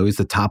critical. It's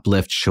the top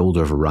left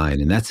shoulder of Orion,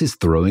 and that's his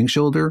throwing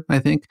shoulder, I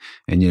think.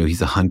 And,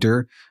 he's a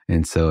hunter.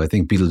 And so I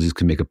think Betelgeuse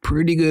can make a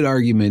pretty good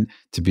argument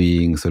to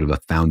being sort of a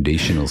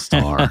foundational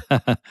star.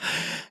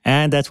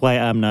 And that's why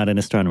I'm not an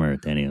astronomer,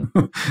 Daniel.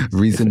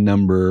 Reason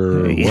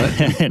number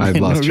what? I've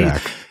lost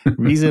track.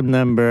 Reason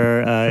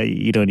number,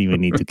 you don't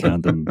even need to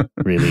count them,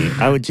 really.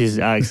 I would just,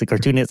 as a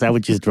cartoonist, I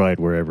would just draw it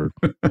wherever.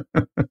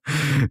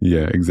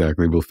 Yeah,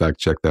 exactly. We'll fact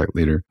check that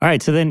later. All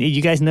right. So then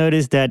you guys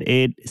noticed that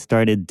it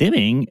started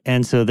dimming.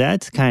 And so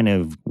that's kind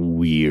of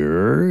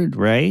weird,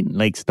 right?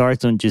 Like stars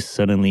don't just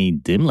suddenly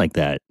dim like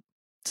that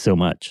so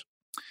much,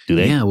 do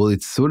they? Yeah, well,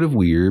 it's sort of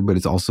weird, but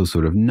it's also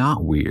sort of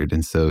not weird.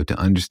 And so to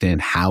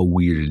understand how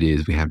weird it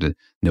is, we have to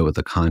know what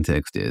the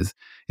context is.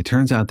 It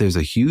turns out there's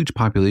a huge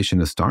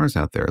population of stars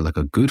out there. Like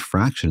a good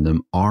fraction of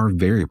them are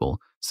variable.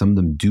 Some of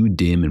them do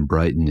dim and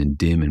brighten and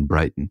dim and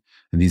brighten.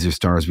 And these are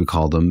stars, we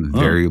call them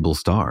variable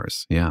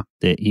stars. Yeah.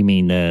 You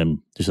mean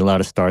there's a lot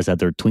of stars out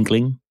there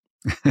twinkling?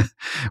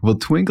 Well,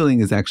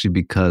 twinkling is actually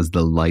because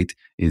the light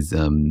is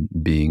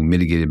being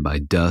mitigated by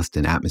dust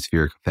and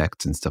atmospheric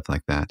effects and stuff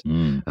like that.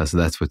 So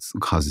that's what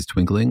causes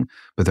twinkling.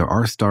 But there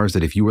are stars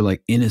that if you were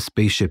like in a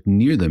spaceship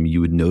near them, you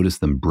would notice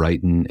them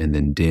brighten and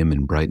then dim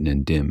and brighten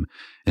and dim.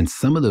 And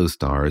some of those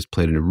stars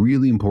played a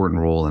really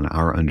important role in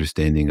our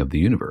understanding of the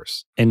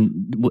universe.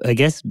 And I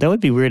guess that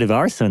would be weird if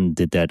our sun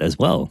did that as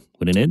well,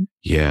 wouldn't it?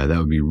 Yeah, that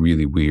would be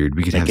really weird.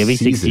 We could like have every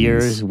seasons. 6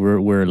 years,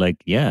 we're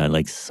like,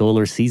 like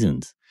solar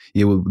seasons.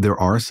 Yeah, well, there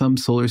are some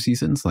solar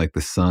seasons, like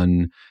the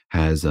sun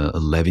has a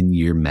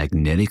 11-year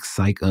magnetic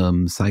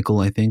cycle,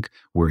 I think,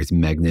 where its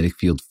magnetic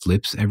field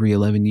flips every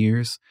 11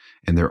 years.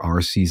 And there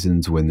are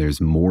seasons when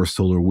there's more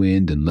solar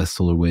wind and less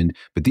solar wind.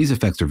 But these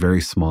effects are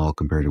very small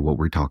compared to what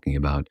we're talking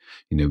about.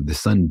 The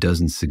sun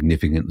doesn't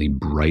significantly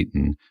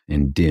brighten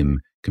and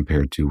dim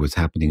compared to what's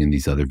happening in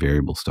these other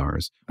variable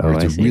stars. Oh,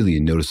 It's I a see. really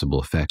noticeable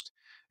effect.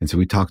 And so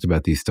we talked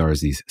about these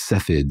stars, these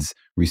Cephids,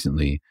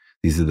 recently.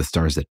 These are the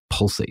stars that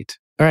pulsate.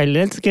 All right,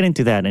 let's get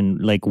into that. And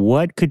like,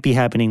 what could be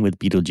happening with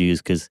Betelgeuse?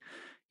 Because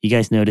you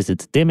guys notice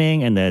it's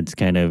dimming and that's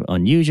kind of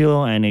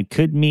unusual, and it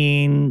could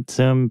mean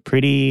some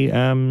pretty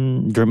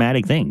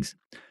dramatic things.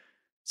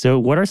 So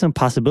what are some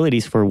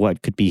possibilities for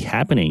what could be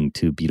happening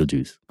to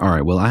Betelgeuse? All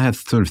right, well, I have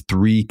sort of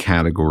three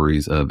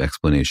categories of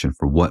explanation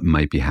for what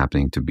might be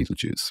happening to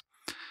Betelgeuse.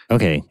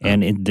 Okay,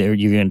 and there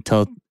you're going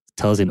to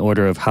tell us in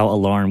order of how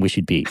alarmed we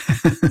should be.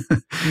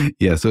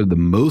 Yeah, so the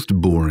most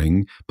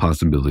boring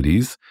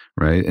possibilities,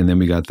 right? And then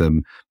we got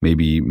the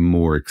maybe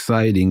more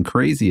exciting,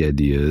 crazy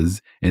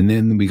ideas. And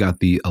then we got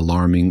the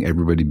alarming,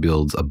 everybody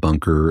builds a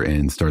bunker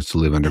and starts to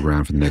live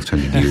underground for the next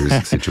 100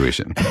 years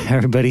situation.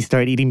 Everybody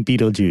start eating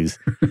Betelgeuse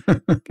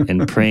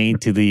and praying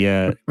to the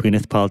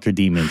Gwyneth Paltrow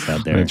demons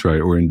out there. That's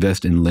right, or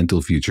invest in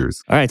lentil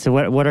futures. All right, so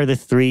what are the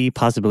three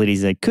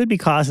possibilities that could be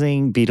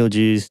causing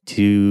Betelgeuse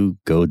to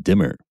go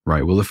dimmer?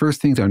 Right. Well, the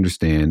first thing to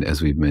understand,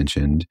 as we've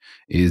mentioned,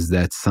 is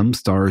that some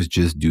stars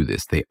just do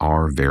this. They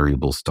are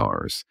variable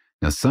stars.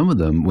 Now, some of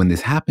them, when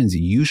this happens,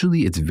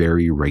 usually it's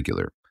very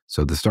regular.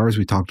 So the stars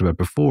we talked about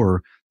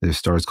before, they're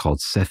stars called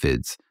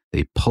Cephids.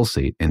 They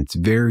pulsate, and it's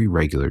very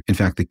regular. In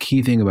fact, the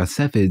key thing about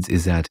Cephids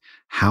is that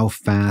how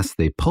fast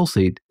they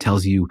pulsate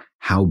tells you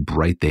how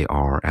bright they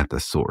are at the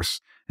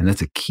source. And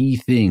that's a key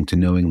thing to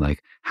knowing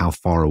like how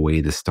far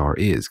away the star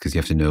is, because you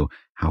have to know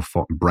how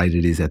bright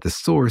it is at the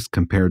source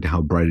compared to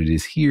how bright it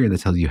is here. That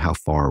tells you how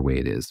far away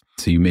it is.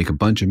 So you make a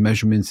bunch of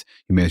measurements.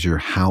 You measure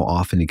how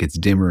often it gets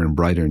dimmer and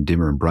brighter and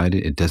dimmer and brighter.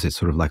 It does it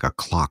sort of like a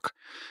clock.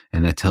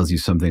 And that tells you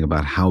something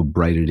about how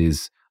bright it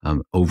is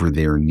over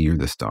there near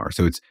the star.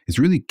 So it's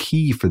really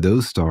key for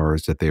those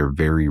stars that they are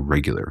very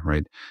regular,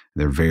 right?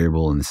 They're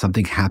variable and there's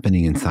something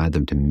happening inside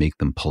them to make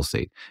them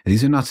pulsate. And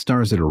these are not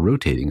stars that are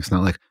rotating. It's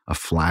not like a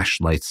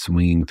flashlight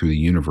swinging through the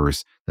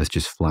universe that's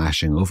just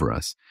flashing over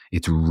us.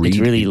 It's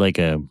really like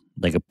a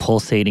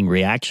pulsating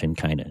reaction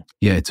kind of.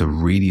 Yeah, it's a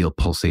radial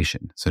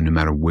pulsation. So no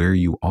matter where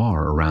you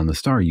are around the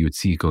star, you would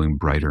see it going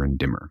brighter and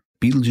dimmer.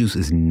 Betelgeuse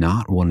is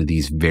not one of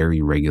these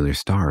very regular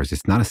stars.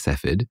 It's not a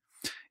Cephid.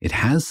 It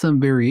has some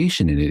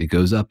variation in it. It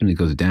goes up and it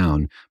goes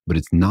down, but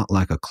it's not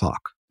like a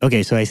clock.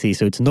 Okay, so I see.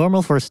 So it's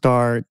normal for a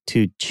star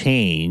to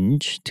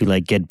change, to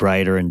like get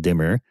brighter and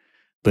dimmer.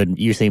 But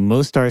you're saying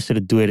most stars sort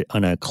of do it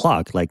on a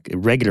clock, like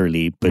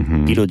regularly, but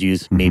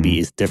Betelgeuse maybe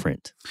is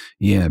different.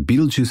 Yeah,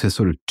 Betelgeuse has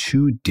sort of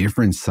two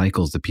different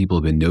cycles that people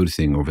have been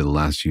noticing over the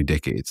last few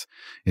decades.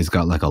 It's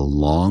got like a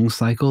long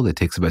cycle that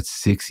takes about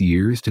 6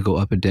 years to go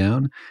up and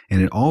down.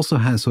 And it also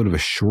has sort of a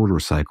shorter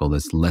cycle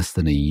that's less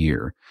than a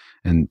year.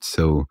 And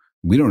so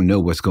we don't know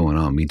what's going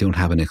on. We don't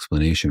have an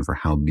explanation for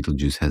how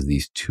Betelgeuse has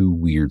these two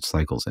weird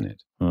cycles in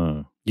it.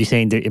 You're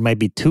saying there, it might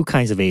be two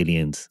kinds of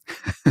aliens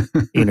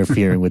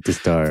interfering with the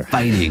star.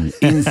 Fighting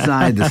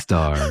inside the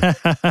star.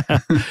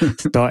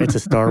 It's a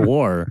star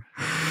war.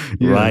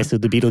 Yeah. Rise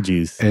of the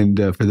Betelgeuse. And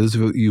for those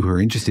of you who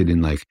are interested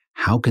in like,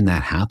 how can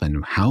that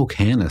happen? How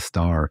can a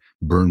star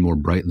burn more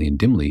brightly and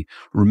dimly?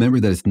 Remember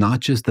that it's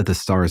not just that the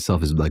star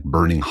itself is like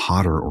burning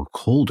hotter or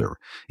colder.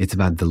 It's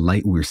about the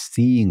light we're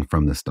seeing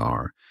from the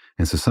star.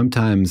 And so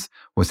sometimes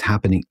what's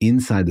happening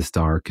inside the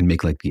star can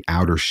make like the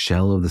outer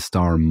shell of the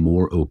star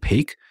more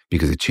opaque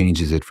because it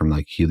changes it from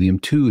like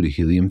helium-2 to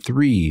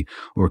helium-3,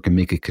 or it can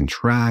make it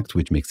contract,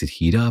 which makes it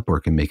heat up, or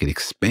it can make it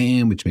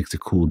expand, which makes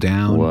it cool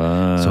down.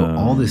 Wow. So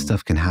all this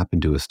stuff can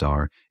happen to a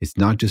star. It's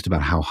not just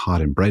about how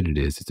hot and bright it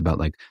is. It's about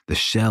like the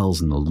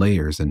shells and the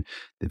layers. And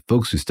the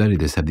folks who study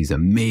this have these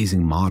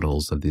amazing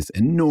models of these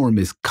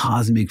enormous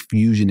cosmic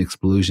fusion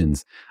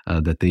explosions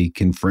that they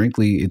can,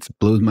 frankly, it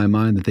blows my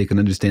mind that they can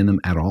understand them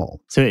at all.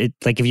 So it,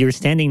 like if you were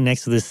standing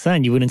next to the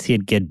sun, you wouldn't see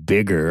it get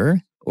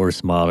bigger or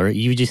smaller.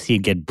 You just see it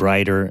get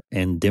brighter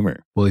and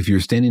dimmer. Well, if you're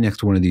standing next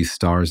to one of these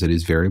stars that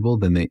is variable,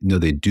 then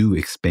they do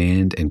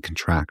expand and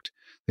contract.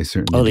 They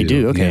certainly do. Oh, they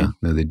do? Okay. Yeah,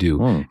 no, they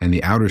do. Oh. And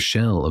the outer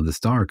shell of the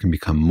star can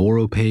become more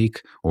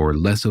opaque or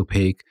less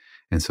opaque.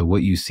 And so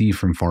what you see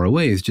from far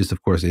away is just,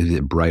 of course, is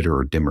it brighter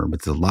or dimmer?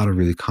 But there's a lot of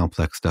really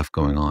complex stuff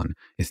going on.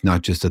 It's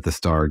not just that the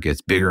star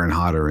gets bigger and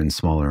hotter and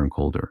smaller and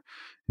colder.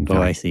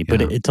 I see.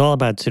 But it's all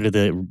about sort of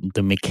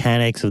the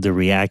mechanics of the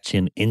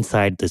reaction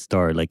inside the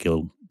star. Like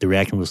the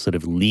reaction will sort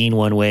of lean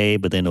one way,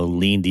 but then it'll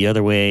lean the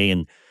other way.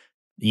 And,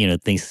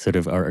 things sort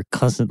of are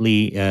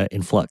constantly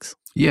in flux.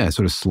 Yeah,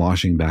 sort of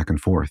sloshing back and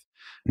forth,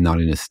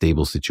 not in a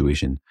stable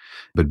situation.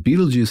 But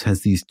Betelgeuse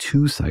has these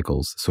two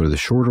cycles, sort of the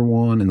shorter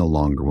one and the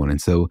longer one.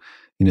 And so,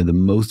 the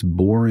most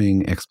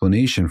boring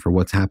explanation for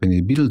what's happening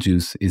to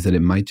Betelgeuse is that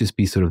it might just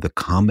be sort of the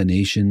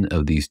combination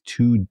of these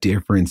two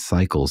different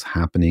cycles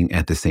happening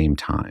at the same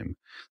time,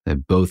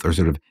 that both are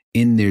sort of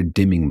in their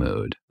dimming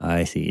mode.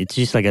 I see. It's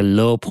just like a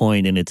low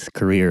point in its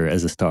career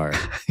as a star.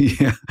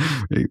 Yeah,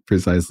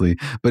 precisely.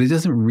 But it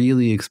doesn't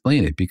really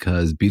explain it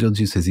because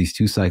Betelgeuse has these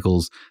two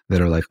cycles that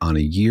are like on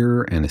a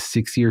year and a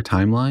 6-year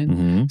timeline.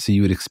 Mm-hmm. So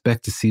you would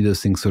expect to see those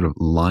things sort of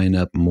line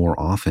up more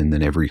often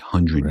than every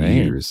 100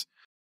 years.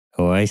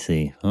 Oh, I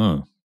see.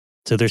 Huh.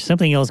 So there's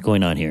something else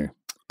going on here.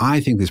 I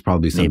think there's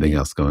probably something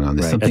else going on.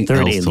 There's something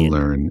else to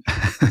learn.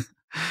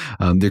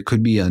 There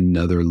could be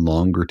another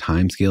longer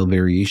timescale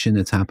variation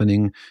that's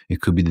happening.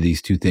 It could be that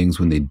these two things,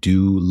 when they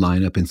do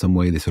line up in some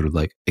way, they sort of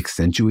like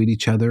accentuate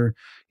each other,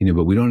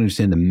 but we don't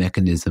understand the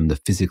mechanism, the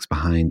physics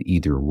behind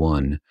either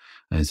one.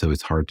 And so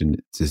it's hard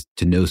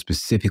to know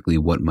specifically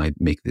what might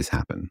make this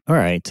happen. All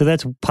right. So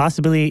that's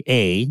possibility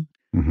A.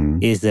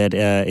 Is that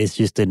it's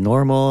just a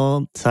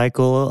normal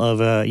cycle of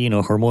a,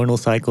 hormonal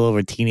cycle of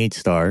a teenage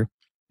star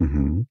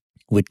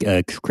with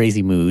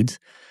crazy moods.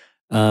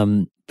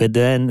 But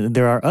then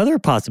there are other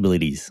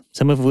possibilities,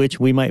 some of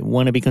which we might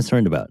want to be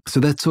concerned about. So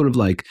that's sort of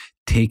like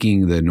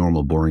taking the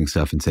normal boring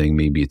stuff and saying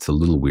maybe it's a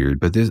little weird,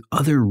 but there's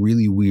other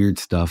really weird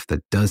stuff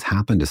that does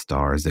happen to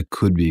stars that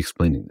could be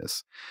explaining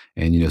this.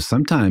 And,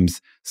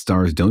 sometimes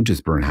stars don't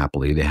just burn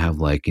happily. They have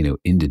like,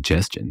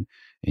 indigestion,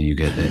 and you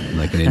get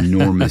like an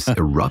enormous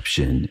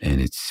eruption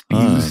and it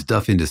spews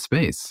stuff into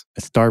space.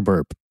 A star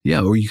burp.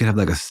 Yeah, or you could have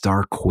like a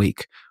star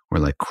quake where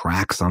like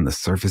cracks on the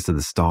surface of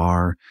the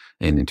star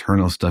and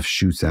internal stuff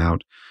shoots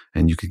out,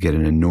 and you could get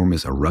an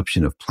enormous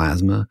eruption of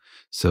plasma.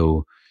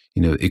 So,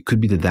 it could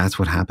be that that's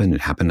what happened.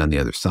 It happened on the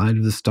other side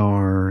of the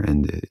star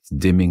and it's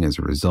dimming as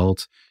a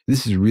result.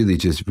 This is really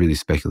just really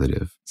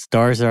speculative.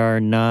 Stars are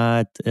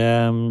not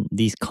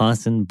these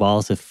constant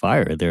balls of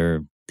fire.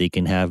 They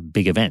can have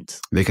big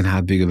events. They can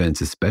have big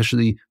events,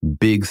 especially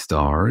big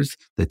stars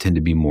that tend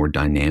to be more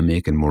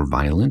dynamic and more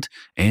violent,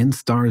 and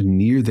stars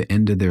near the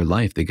end of their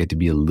life. They get to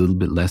be a little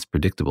bit less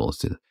predictable,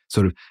 so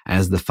sort of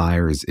as the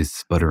fire is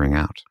sputtering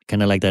out.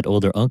 Kind of like that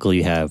older uncle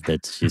you have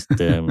that's just...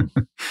 the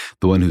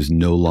one who's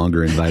no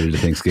longer invited to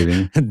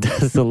Thanksgiving?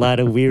 Does a lot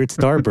of weird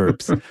star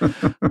burps.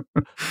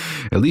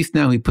 At least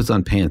now he puts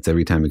on pants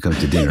every time he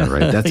comes to dinner,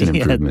 right? That's an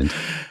improvement.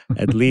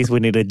 At least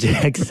when it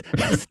ejects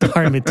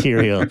star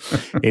material,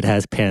 it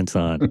has pants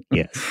on.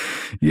 Yes.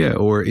 Yeah,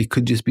 or it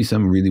could just be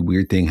some really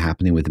weird thing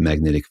happening with the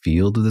magnetic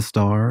field of the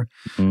star.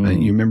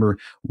 You remember,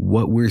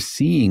 what we're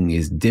seeing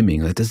is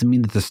dimming. That doesn't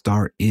mean that the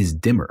star is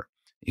dimmer.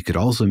 It could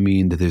also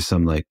mean that there's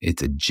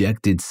it's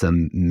ejected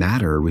some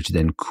matter, which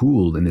then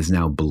cooled and is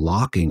now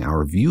blocking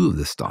our view of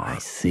the star. I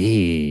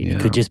see. Yeah.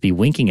 It could just be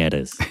winking at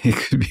us. It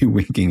could be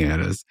winking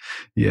at us.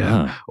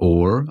 Yeah. Huh.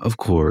 Or, of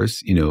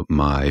course,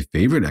 my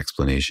favorite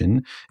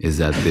explanation is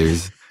that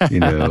there's,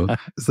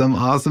 some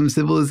awesome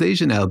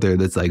civilization out there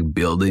that's like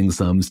building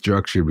some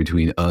structure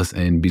between us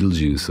and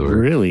Betelgeuse. Or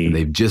really? And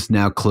they've just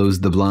now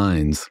closed the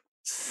blinds.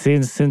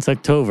 Since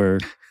October.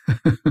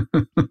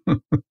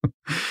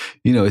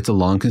 It's a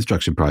long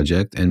construction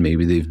project, and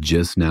maybe they've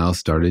just now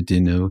started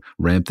to,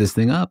 ramp this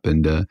thing up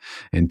and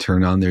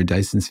turn on their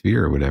Dyson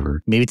Sphere or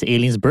whatever. Maybe it's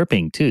aliens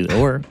burping too,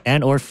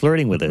 or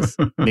flirting with us.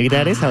 Maybe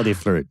that is how they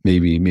flirt.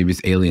 Maybe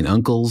it's alien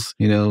uncles,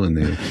 and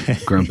they're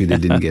grumpy they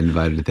didn't get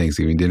invited to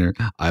Thanksgiving dinner.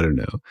 I don't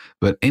know.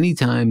 But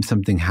anytime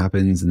something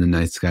happens in the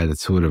night sky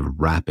that's sort of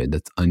rapid,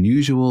 that's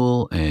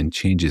unusual and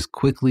changes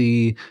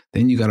quickly,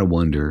 then you got to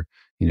wonder,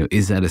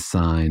 is that a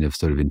sign of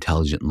sort of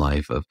intelligent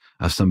life, of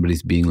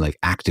somebody's being like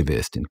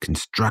activist and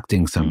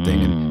constructing something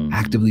and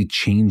actively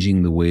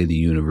changing the way the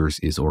universe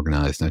is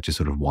organized, not just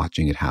sort of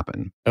watching it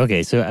happen?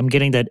 Okay, so I'm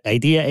getting that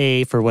idea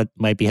A for what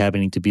might be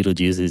happening to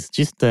Betelgeuse is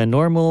just a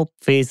normal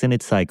phase in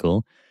its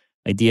cycle.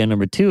 Idea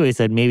number 2 is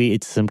that maybe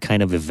it's some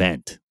kind of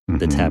event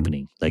that's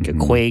happening, like a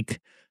quake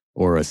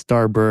or a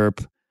star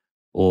burp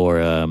or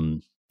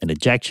an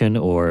ejection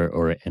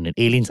or an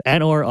aliens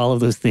or all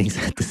of those things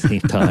at the same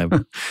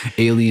time.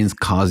 Aliens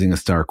causing a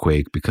star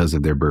quake because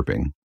of their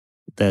burping.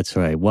 That's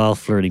right, while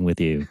flirting with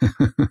you.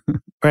 All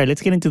right,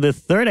 let's get into the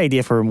third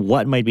idea for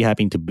what might be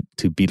happening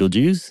to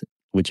Betelgeuse,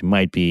 which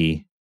might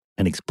be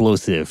an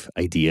explosive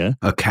idea.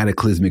 A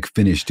cataclysmic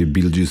finish to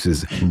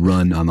Betelgeuse's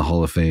run on the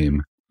Hall of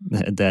Fame.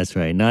 That's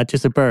right. Not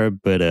just a burp,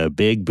 but a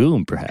big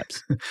boom,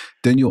 perhaps.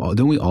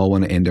 Don't we all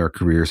want to end our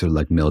career sort of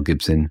like Mel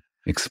Gibson?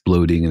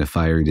 Exploding in a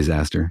fiery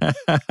disaster.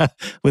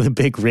 With a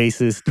big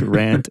racist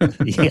rant.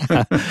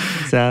 Yeah.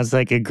 Sounds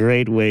like a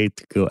great way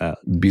to go out.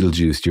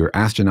 Betelgeuse, your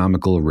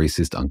astronomical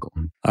racist uncle.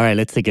 All right,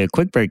 let's take a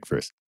quick break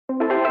first.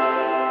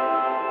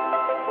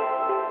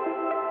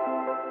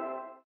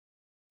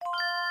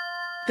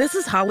 This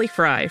is Holly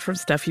Fry from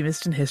Stuff You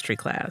Missed in History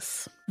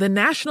Class. The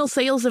national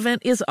sales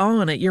event is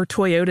on at your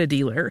Toyota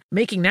dealer,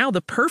 making now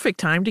the perfect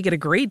time to get a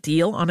great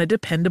deal on a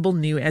dependable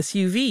new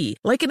SUV,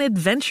 like an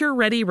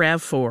adventure-ready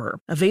RAV4.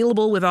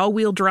 Available with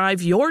all-wheel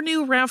drive, your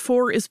new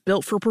RAV4 is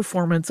built for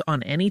performance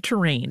on any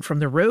terrain, from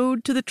the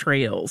road to the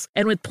trails.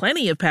 And with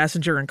plenty of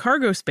passenger and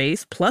cargo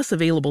space, plus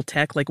available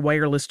tech like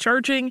wireless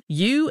charging,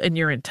 you and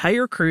your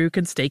entire crew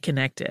can stay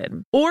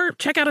connected. Or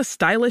check out a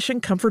stylish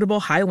and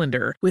comfortable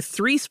Highlander with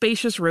 3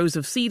 spacious rows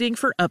of seating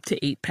for up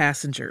to 8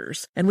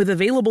 passengers. And with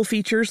available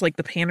features like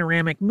the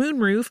panoramic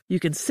moonroof, you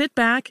can sit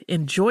back,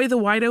 enjoy the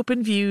wide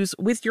open views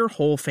with your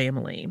whole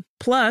family.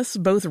 Plus,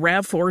 both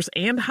RAV4s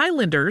and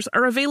Highlanders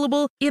are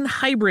available in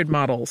hybrid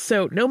models,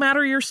 so no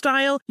matter your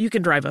style, you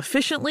can drive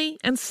efficiently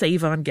and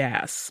save on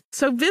gas.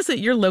 So visit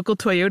your local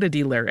Toyota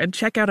dealer and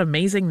check out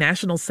amazing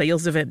national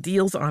sales event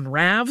deals on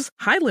RAVs,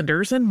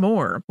 Highlanders, and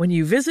more when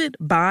you visit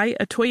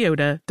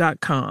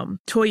buyatoyota.com.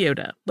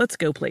 Toyota, let's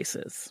go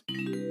places.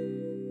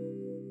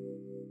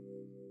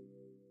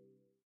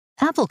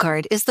 Apple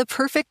Card is the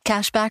perfect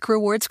cashback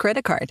rewards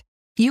credit card.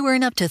 You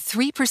earn up to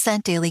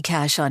 3% daily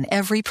cash on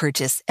every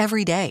purchase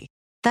every day.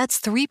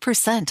 That's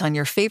 3% on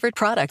your favorite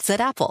products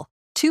at Apple,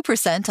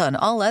 2% on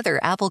all other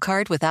Apple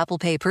Card with Apple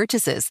Pay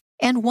purchases,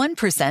 and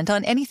 1%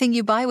 on anything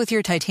you buy with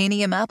your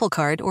titanium Apple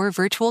Card or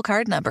virtual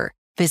card number.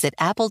 Visit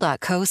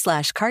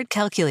apple.co/card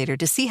calculator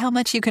to see how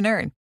much you can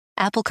earn.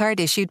 Apple Card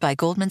issued by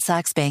Goldman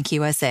Sachs Bank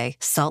USA,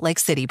 Salt Lake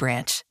City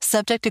branch.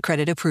 Subject to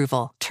credit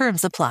approval.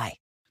 Terms apply.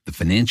 The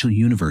financial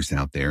universe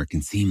out there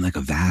can seem like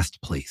a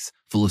vast place,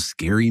 full of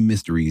scary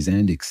mysteries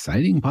and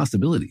exciting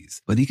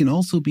possibilities, but it can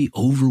also be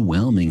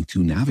overwhelming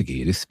to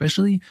navigate,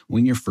 especially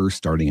when you're first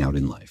starting out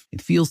in life.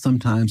 It feels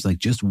sometimes like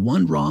just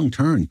one wrong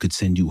turn could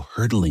send you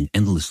hurtling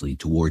endlessly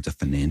towards a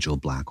financial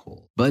black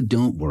hole. But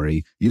don't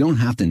worry, you don't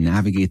have to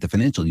navigate the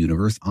financial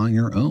universe on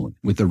your own.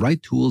 With the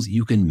right tools,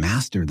 you can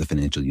master the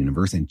financial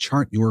universe and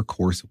chart your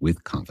course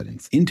with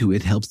confidence.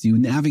 Intuit helps you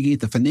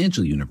navigate the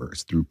financial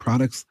universe through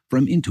products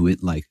from Intuit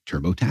like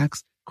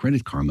TurboTax,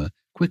 Credit Karma,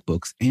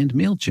 QuickBooks, and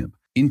MailChimp.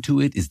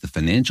 Intuit is the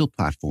financial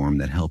platform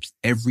that helps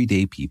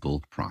everyday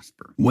people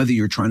prosper. Whether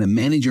you're trying to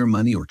manage your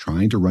money or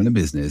trying to run a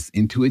business,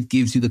 Intuit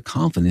gives you the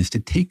confidence to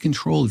take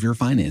control of your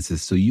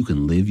finances so you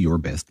can live your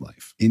best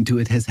life.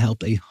 Intuit has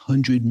helped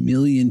 100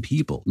 million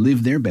people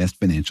live their best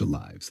financial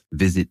lives.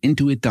 Visit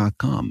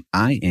Intuit.com,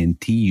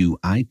 INTUIT.com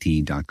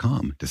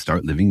to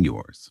start living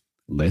yours.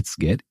 Let's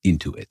get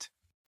into it.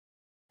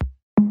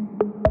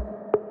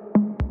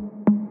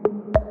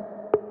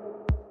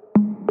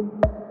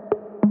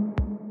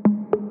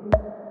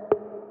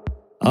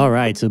 All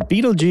right, so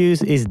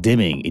Betelgeuse is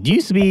dimming. It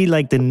used to be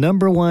like the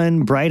number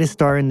one brightest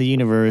star in the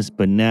universe,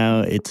 but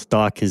now its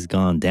stock has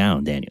gone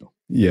down, Daniel.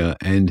 Yeah,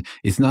 and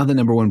it's not the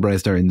number one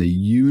brightest star in the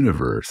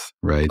universe,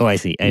 right? Oh, I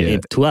see. Yeah.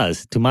 To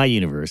us, to my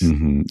universe.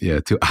 Mm-hmm.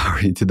 Yeah,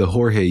 to the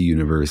Jorge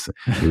universe,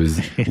 it was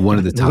one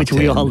of the top which 10.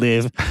 we all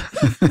live.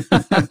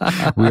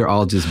 We are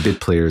all just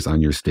bit players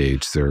on your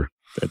stage, sir.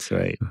 That's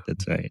right.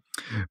 That's right.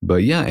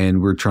 But yeah,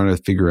 and we're trying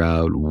to figure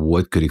out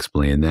what could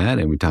explain that.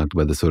 And we talked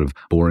about the sort of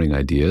boring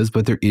ideas,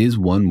 but there is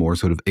one more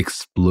sort of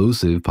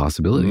explosive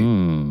possibility.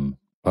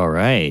 All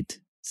right.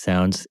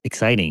 Sounds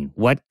exciting.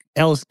 What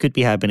else could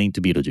be happening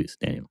to Betelgeuse,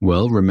 Daniel?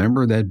 Well,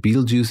 remember that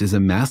Betelgeuse is a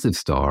massive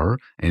star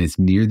and it's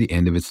near the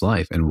end of its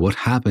life. And what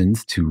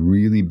happens to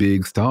really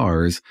big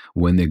stars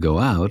when they go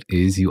out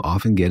is you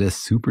often get a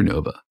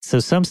supernova. So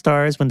some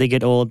stars, when they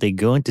get old, they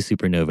go into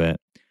supernova.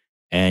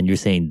 And you're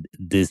saying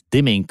this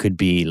dimming could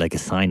be like a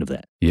sign of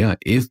that. Yeah,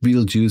 if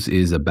Betelgeuse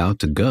is about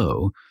to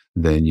go,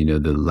 then,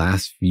 the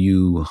last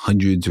few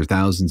hundreds or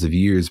thousands of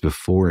years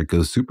before it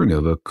goes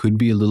supernova could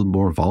be a little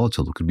more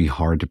volatile. It could be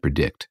hard to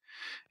predict.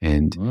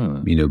 And,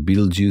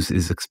 Betelgeuse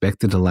is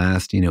expected to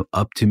last,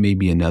 up to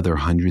maybe another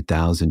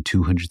 100,000,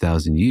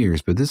 200,000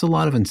 years. But there's a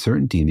lot of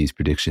uncertainty in these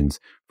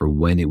predictions for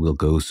when it will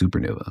go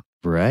supernova.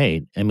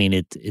 Right. I mean,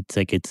 it's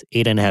like it's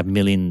 8.5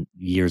 million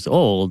years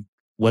old.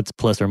 What's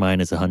plus or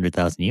minus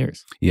 100,000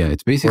 years? Yeah,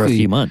 it's basically... Or a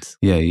few months.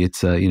 Yeah,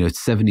 it's,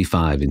 it's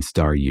 75 in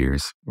star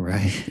years.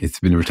 Right. It's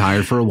been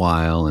retired for a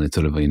while and it's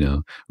sort of,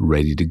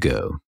 ready to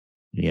go.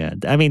 Yeah.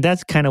 I mean,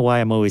 that's kind of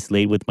why I'm always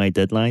late with my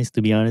deadlines,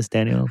 to be honest,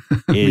 Daniel.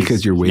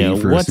 Because you're waiting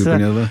for a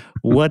supernova?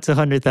 What's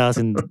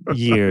 100,000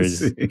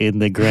 years in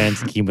the grand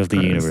scheme of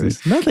the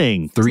universe?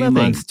 Nothing. 3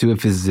 months to a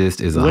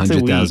physicist is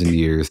 100,000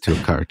 years to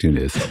a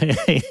cartoonist.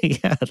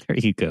 Yeah, there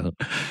you go.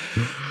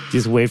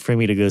 Just wait for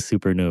me to go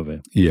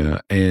supernova. Yeah.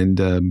 And,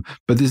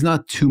 but there's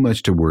not too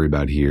much to worry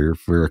about here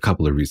for a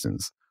couple of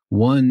reasons.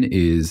 One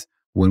is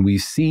when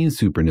we've seen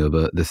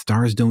supernova, the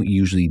stars don't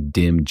usually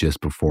dim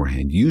just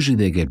beforehand. Usually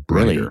they get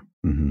brighter. Really?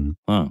 Mm-hmm.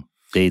 Oh,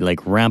 they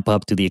like ramp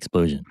up to the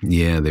explosion.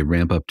 Yeah, they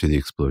ramp up to the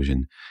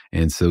explosion.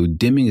 And so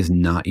dimming is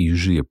not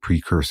usually a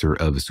precursor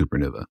of a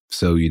supernova.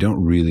 So you don't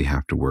really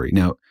have to worry.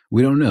 Now,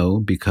 we don't know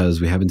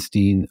because we haven't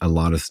seen a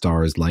lot of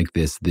stars like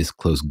this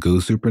close go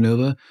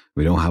supernova.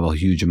 We don't have a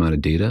huge amount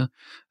of data.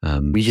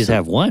 We just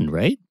have one,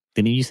 right?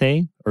 Didn't you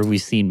say? Or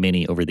we've seen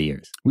many over the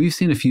years? We've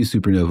seen a few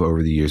supernova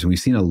over the years, and we've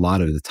seen a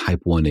lot of the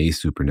type 1A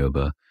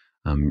supernova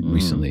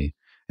recently.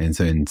 And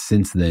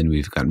since then,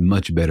 we've gotten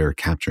much better at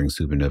capturing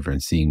supernova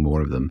and seeing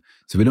more of them.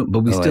 So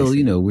we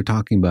still, we're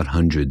talking about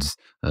hundreds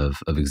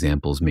of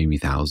examples, maybe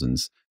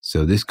thousands.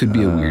 So this could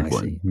be a weird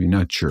one. We're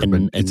not sure.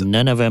 And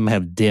none of them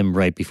have dimmed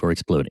right before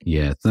exploding.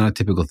 Yeah, it's not a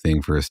typical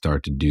thing for a star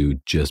to do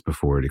just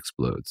before it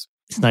explodes.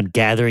 It's not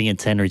gathering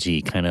its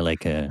energy, kind of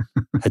like a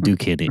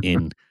Hadouken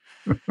in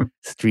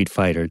Street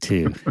Fighter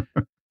 2.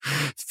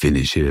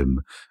 Finish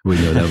him. Wait,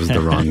 no, that was the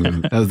wrong.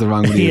 That was the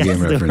wrong video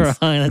game reference.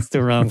 That's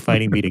the wrong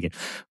fighting video game.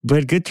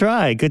 But good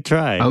try.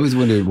 I always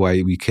wondered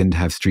why we couldn't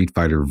have Street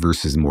Fighter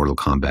versus Mortal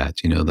Kombat.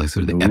 Like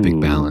sort of the epic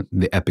balance,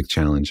 the epic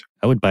challenge.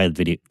 I would buy that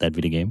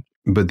video game.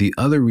 But the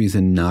other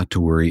reason not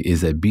to worry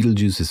is that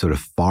Betelgeuse is sort of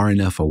far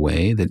enough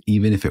away that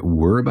even if it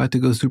were about to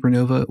go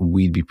supernova,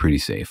 we'd be pretty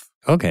safe.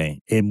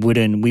 Okay.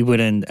 We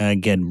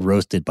wouldn't get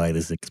roasted by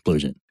this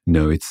explosion.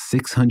 No, it's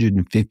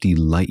 650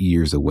 light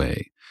years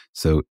away.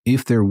 So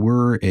if there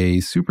were a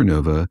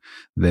supernova,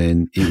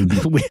 then it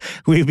would be...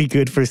 We'd be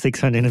good for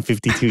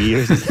 652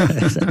 years. Is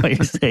that what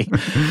you're saying?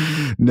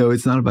 No,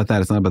 it's not about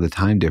that. It's not about the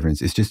time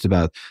difference. It's just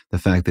about the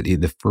fact that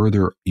the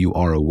further you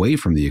are away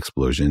from the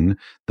explosion,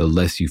 the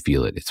less you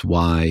feel it. It's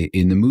why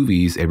in the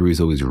movies,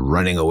 everybody's always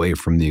running away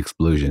from the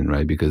explosion,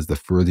 right? Because the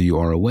further you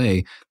are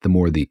away, the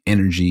more the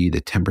energy, the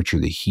temperature,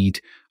 the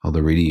heat, all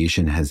the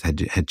radiation has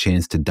had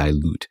chance to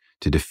dilute,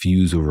 to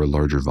diffuse over a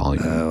larger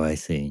volume. Oh, I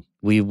see.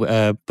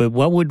 But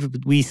what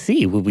would we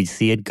see? Would we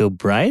see it go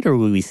bright, or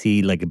would we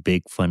see like a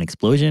big fun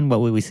explosion?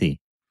 What would we see?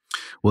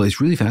 Well, it's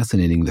really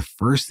fascinating. The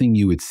first thing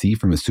you would see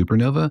from a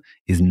supernova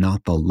is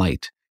not the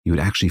light. You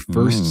would actually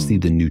first see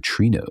the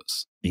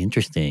neutrinos.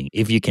 Interesting.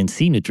 If you can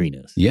see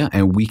neutrinos. Yeah,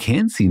 and we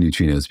can see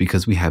neutrinos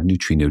because we have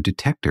neutrino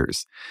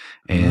detectors.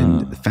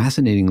 And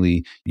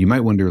fascinatingly, you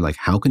might wonder, like,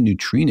 how can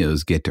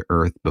neutrinos get to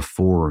Earth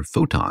before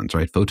photons,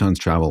 right? Photons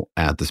travel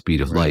at the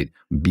speed of light,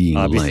 being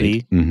obviously,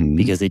 light. Mm-hmm.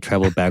 Because they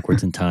travel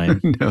backwards in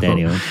time. No,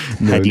 Daniel,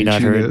 had you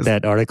not heard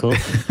that article?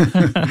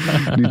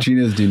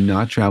 Neutrinos do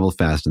not travel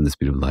fast in the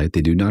speed of light.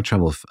 They do not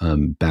travel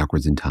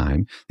backwards in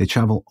time. They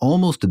travel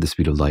almost at the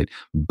speed of light,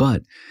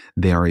 but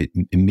they are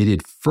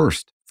emitted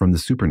first from the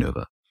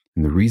supernova.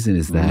 And the reason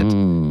is that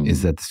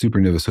the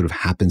supernova sort of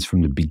happens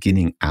from the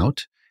beginning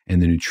out,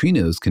 and the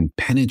neutrinos can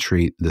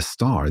penetrate the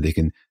star.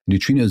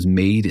 Neutrinos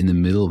made in the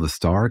middle of the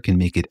star can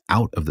make it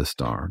out of the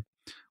star,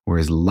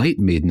 whereas light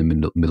made in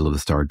the middle of the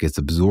star gets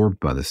absorbed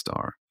by the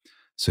star.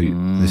 So the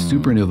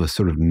supernova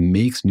sort of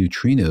makes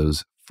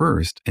neutrinos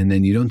first, and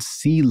then you don't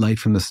see light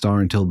from the star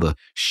until the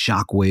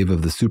shock wave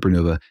of the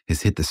supernova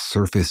has hit the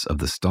surface of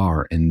the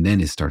star, and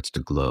then it starts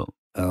to glow.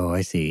 Oh,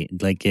 I see.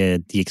 Like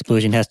the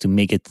explosion has to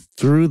make it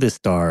through the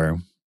star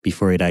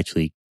before it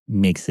actually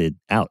makes it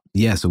out.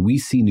 Yeah, so we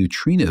see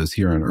neutrinos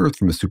here on Earth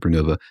from a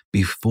supernova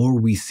before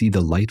we see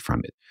the light from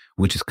it,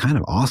 which is kind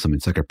of awesome.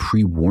 It's like a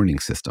pre-warning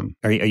system.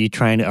 Are you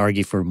trying to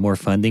argue for more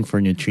funding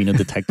for neutrino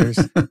detectors?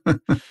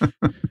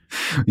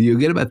 You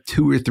get about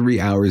 2 or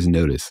 3 hours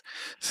notice.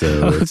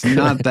 So it's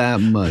not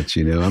that much,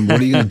 What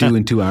are you going to do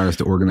in 2 hours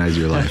to organize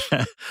your life?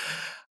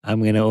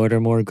 I'm going to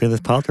order more Gwyneth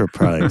Paltrow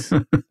products.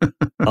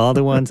 All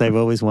the ones I've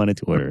always wanted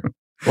to order.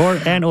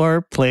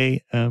 Or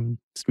play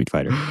Street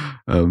Fighter.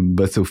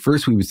 But so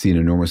first we would see an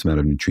enormous amount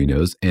of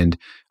neutrinos. And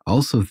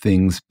also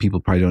things people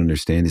probably don't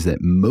understand is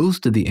that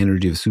most of the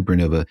energy of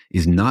supernova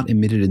is not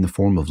emitted in the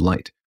form of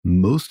light.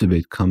 Most of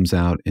it comes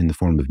out in the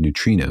form of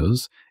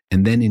neutrinos,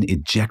 and then in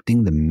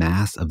ejecting the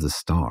mass of the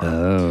star.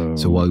 Oh.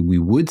 So while we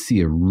would see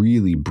a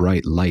really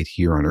bright light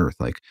here on Earth,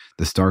 like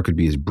the star could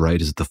be as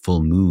bright as the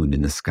full moon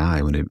in the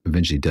sky when it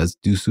eventually does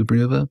do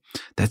supernova,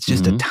 that's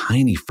just a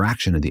tiny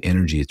fraction of the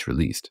energy it's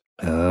released.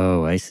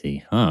 Oh, I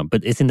see.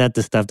 But isn't that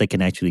the stuff that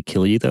can actually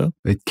kill you, though?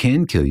 It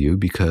can kill you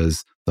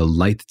because the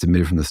light that's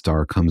emitted from the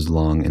star comes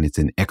along and it's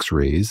in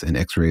X-rays, and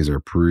X-rays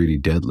are pretty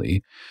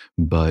deadly.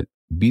 But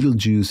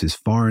Betelgeuse is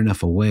far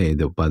enough away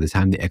that by the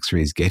time the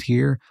X-rays get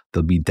here,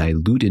 they'll be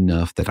dilute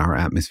enough that our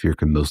atmosphere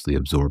can mostly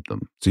absorb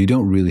them. So you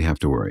don't really have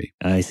to worry.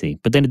 I see.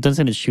 But then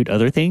doesn't it shoot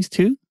other things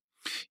too?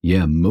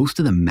 Yeah, most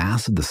of the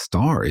mass of the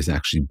star is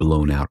actually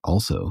blown out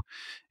also.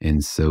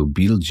 And so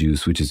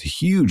Betelgeuse, which is a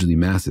hugely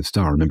massive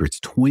star, remember it's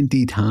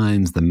 20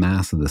 times the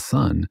mass of the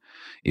sun,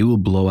 it will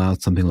blow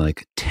out something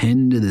like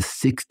 10 to the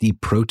 60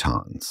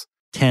 protons.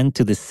 10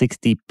 to the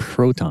 60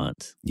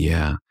 protons?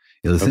 Yeah.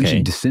 It'll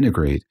essentially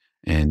disintegrate.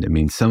 And I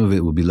mean, some of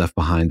it will be left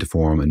behind to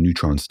form a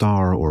neutron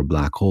star or a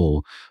black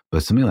hole,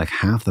 but something like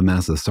half the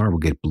mass of the star will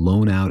get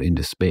blown out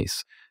into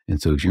space.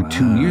 And so if you're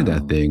too near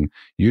that thing,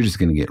 you're just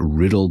going to get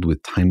riddled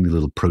with tiny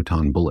little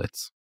proton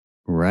bullets.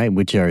 Right,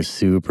 which are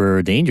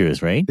super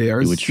dangerous, right? They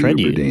are super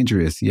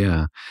dangerous,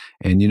 yeah.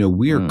 And,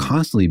 we are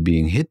constantly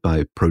being hit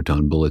by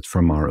proton bullets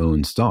from our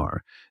own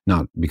star.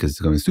 Not because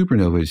it's going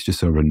supernova, it's just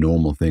sort of a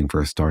normal thing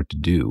for a star to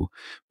do.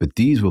 But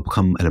these will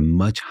come at a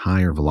much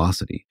higher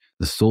velocity.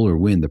 The solar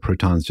wind, the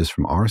protons just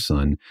from our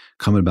sun,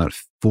 come at about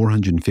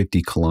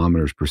 450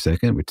 kilometers per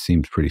second, which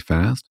seems pretty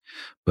fast.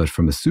 But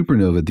from a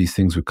supernova, these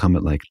things would come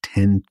at like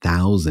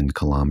 10,000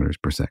 kilometers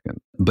per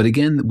second. But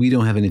again, we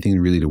don't have anything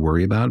really to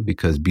worry about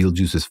because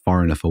Betelgeuse is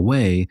far enough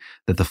away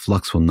that the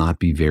flux will not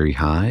be very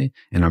high,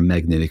 and our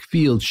magnetic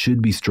field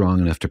should be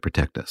strong enough to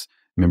protect us.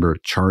 Remember,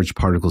 charged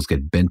particles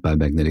get bent by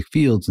magnetic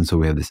fields, and so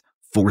we have this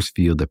force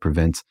field that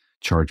prevents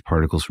charged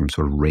particles from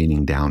sort of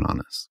raining down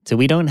on us. So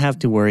we don't have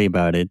to worry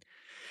about it.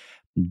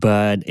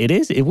 But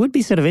it would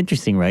be sort of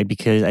interesting, right?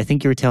 Because I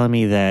think you were telling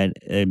me that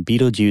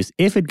Betelgeuse,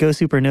 if it goes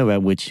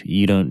supernova, which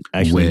you don't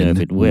actually know if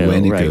it will.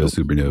 When it right? goes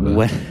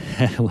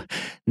supernova.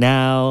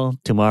 Now,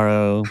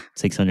 tomorrow,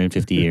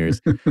 650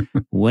 years.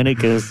 When it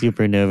goes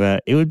supernova,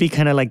 it would be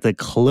kind of like the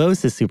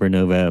closest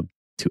supernova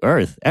to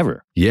Earth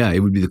ever. Yeah, it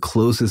would be the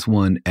closest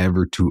one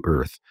ever to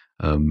Earth.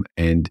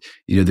 And,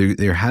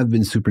 there have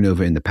been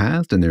supernova in the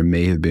past, and there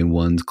may have been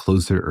ones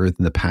closer to Earth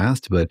in the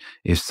past, but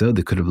if so,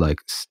 they could have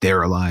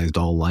sterilized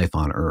all life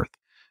on Earth.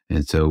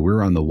 And so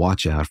we're on the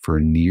watch out for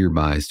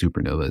nearby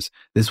supernovas.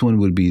 This one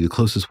would be the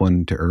closest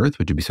one to Earth,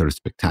 which would be sort of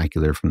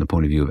spectacular from the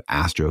point of view of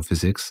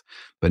astrophysics,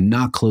 but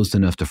not close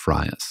enough to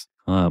fry us.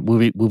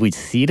 Would we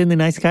see it in the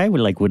night sky?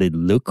 Would it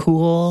look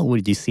cool?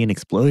 Would you see an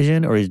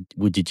explosion, or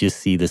would you just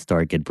see the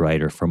star get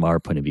brighter from our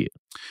point of view?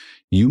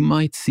 You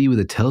might see with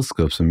a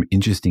telescope some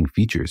interesting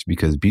features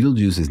because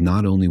Betelgeuse is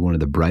not only one of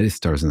the brightest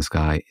stars in the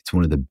sky, it's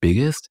one of the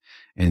biggest.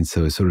 And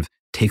so it sort of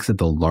takes up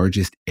the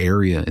largest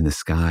area in the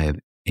sky of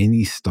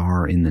any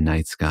star in the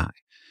night sky.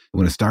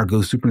 When a star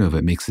goes supernova,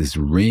 it makes this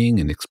ring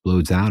and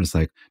explodes out. It's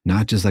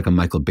not just like a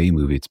Michael Bay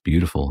movie. It's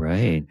beautiful.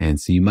 Right. And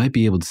so you might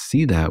be able to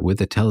see that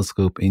with a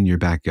telescope in your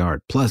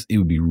backyard. Plus, it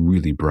would be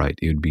really bright.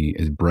 It would be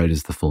as bright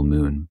as the full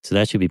moon. So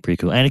that should be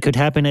pretty cool. And it could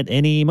happen at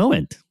any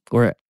moment.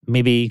 Or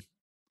maybe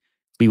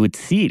we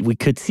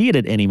could see it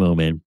at any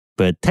moment.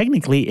 But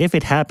technically, if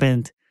it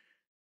happened,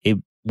 it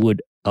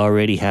would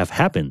already have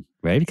happened,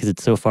 right? Because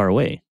it's so far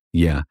away.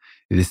 Yeah.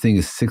 This thing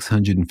is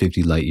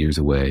 650 light years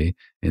away.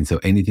 And so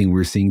anything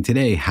we're seeing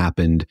today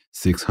happened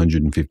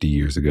 650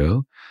 years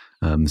ago.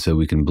 So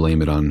we can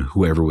blame it on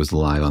whoever was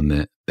alive on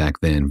that back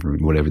then for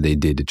whatever they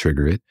did to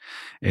trigger it.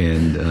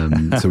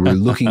 And so we're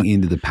looking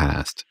into the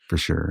past for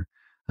sure.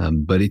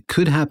 But it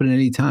could happen at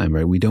any time,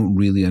 right? We don't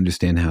really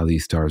understand how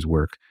these stars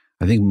work.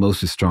 I think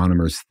most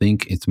astronomers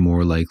think it's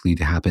more likely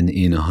to happen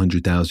in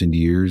 100,000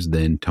 years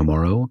than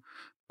tomorrow.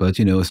 But,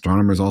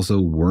 astronomers also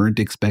weren't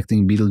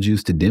expecting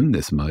Betelgeuse to dim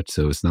this much.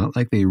 So it's not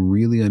like they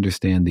really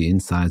understand the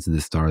insides of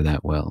the star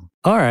that well.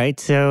 All right.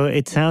 So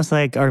it sounds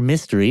like our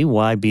mystery,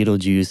 why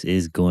Betelgeuse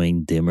is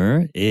going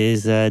dimmer,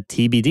 is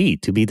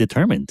TBD, to be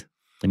determined.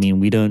 I mean,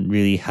 we don't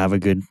really have a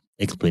good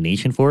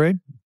explanation for it,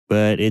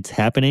 but it's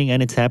happening,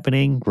 and it's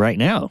happening right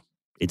now.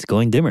 It's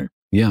going dimmer.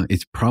 Yeah,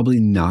 it's probably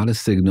not a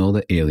signal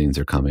that aliens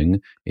are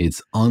coming. It's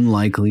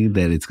unlikely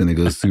that it's going to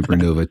go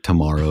supernova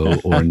tomorrow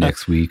or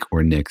next week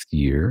or next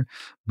year.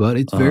 But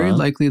it's very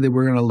likely that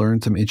we're going to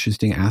learn some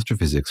interesting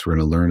astrophysics. We're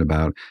going to learn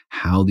about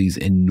how these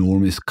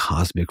enormous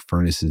cosmic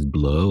furnaces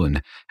blow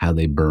and how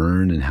they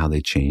burn and how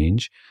they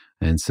change.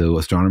 And so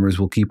astronomers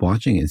will keep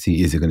watching and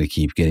see, is it going to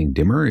keep getting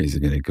dimmer? Is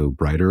it going to go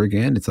brighter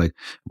again? It's like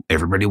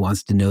everybody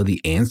wants to know the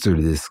answer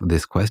to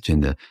this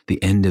question,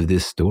 the end of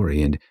this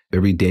story. And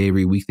every day,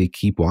 every week, they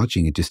keep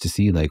watching it just to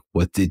see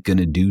what's it going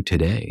to do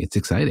today. It's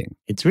exciting.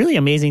 It's really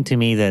amazing to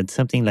me that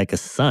something like a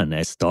sun,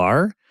 a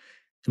star,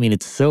 I mean,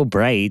 it's so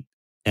bright,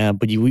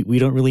 but we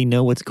don't really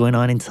know what's going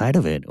on inside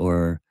of it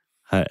or,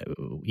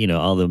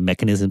 all the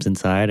mechanisms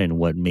inside and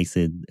what makes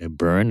it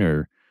burn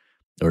or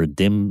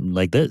dim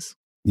like this.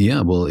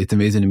 Yeah, well, it's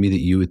amazing to me that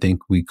you would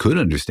think we could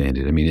understand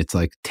it. I mean, it's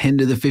like 10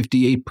 to the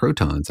 58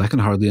 protons. I can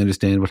hardly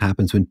understand what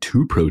happens when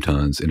two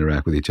protons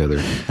interact with each other.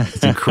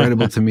 It's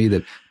incredible to me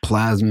that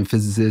plasma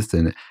physicists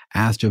and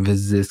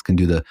astrophysicists can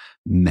do the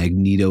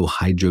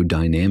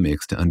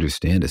magnetohydrodynamics to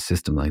understand a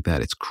system like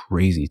that. It's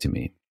crazy to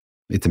me.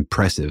 It's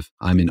impressive.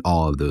 I'm in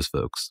awe of those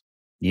folks.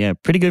 Yeah,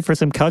 pretty good for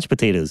some couch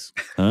potatoes,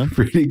 huh?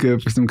 Pretty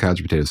good for some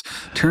couch potatoes.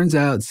 Turns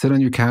out, sit on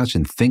your couch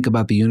and think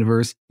about the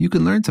universe. You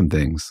can learn some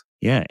things.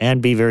 Yeah,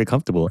 and be very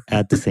comfortable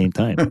at the same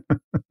time.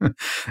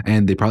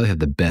 And they probably have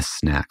the best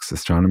snacks.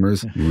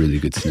 Astronomers, really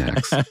good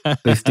snacks.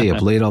 They stay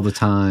up late all the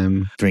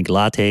time. Drink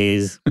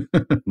lattes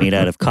made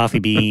out of coffee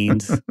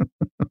beans.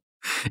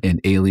 And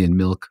alien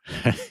milk.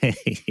 You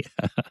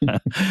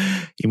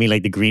mean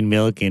like the green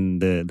milk in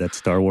that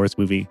Star Wars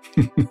movie?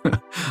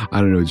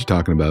 I don't know what you're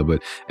talking about,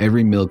 but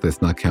every milk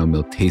that's not cow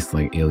milk tastes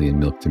like alien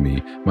milk to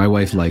me. My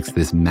wife likes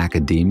this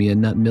macadamia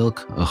nut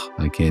milk. Oh,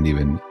 I can't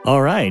even.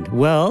 All right.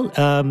 Well,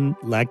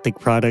 lactic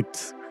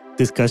products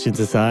discussions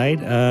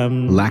aside.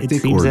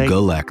 Lactic or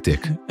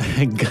galactic?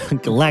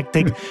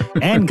 Galactic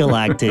and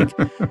galactic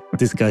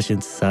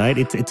discussions aside.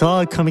 It's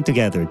all coming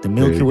together. The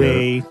Milky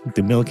Way,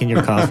 the milk in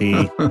your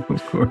coffee.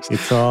 Of course.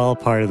 It's all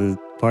part of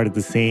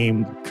the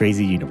same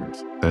crazy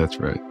universe. That's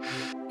right.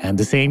 And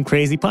the same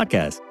crazy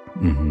podcast.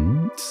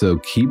 Mm-hmm. So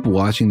keep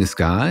watching the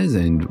skies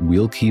and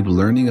we'll keep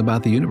learning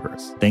about the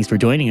universe. Thanks for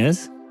joining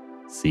us.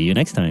 See you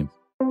next time.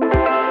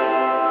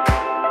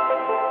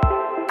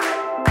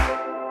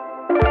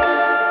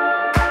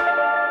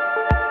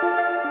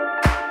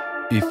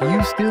 If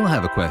you still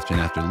have a question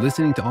after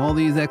listening to all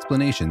these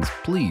explanations,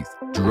 please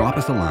drop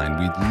us a line.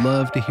 We'd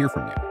love to hear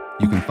from you.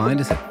 You can find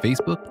us at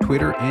Facebook,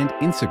 Twitter, and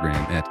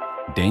Instagram at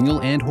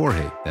Daniel and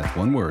Jorge, that's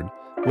one word,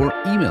 or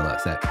email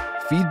us at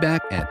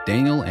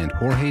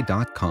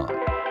feedback@danielandjorge.com.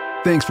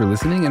 Thanks for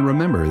listening, and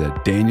remember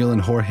that Daniel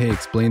and Jorge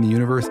Explain the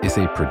Universe is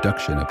a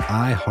production of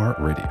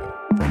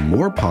iHeartRadio. For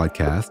more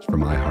podcasts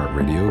from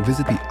iHeartRadio,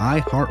 visit the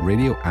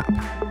iHeartRadio app,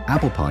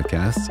 Apple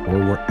Podcasts, or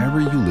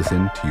wherever you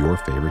listen to your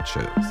favorite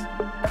shows.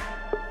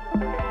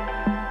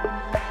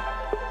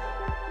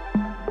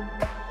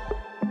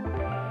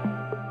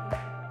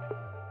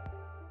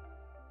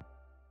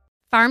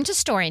 Farm to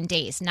store in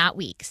days, not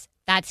weeks.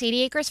 That's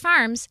 80 Acres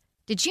Farms.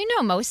 Did you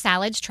know most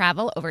salads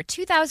travel over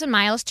 2,000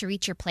 miles to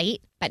reach your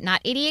plate? But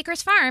not 80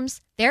 Acres Farms.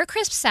 Their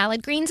crisp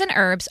salad greens and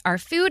herbs are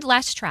food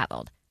less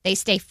traveled. They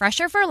stay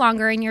fresher for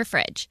longer in your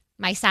fridge.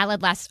 My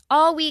salad lasts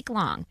all week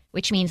long,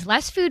 which means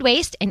less food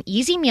waste and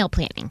easy meal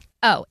planning.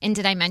 Oh, and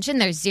did I mention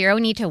there's zero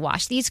need to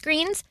wash these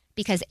greens?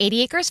 Because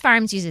 80 Acres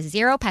Farms uses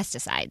zero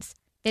pesticides.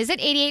 Visit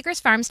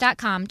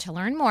 80acresfarms.com to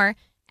learn more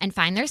and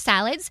find their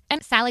salads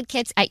and salad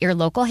kits at your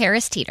local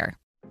Harris Teeter.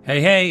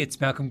 Hey,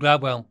 it's Malcolm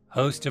Gladwell,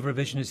 host of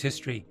Revisionist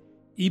History.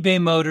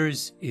 eBay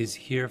Motors is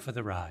here for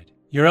the ride.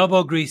 Your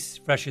elbow grease,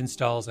 fresh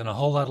installs, and a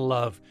whole lot of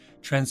love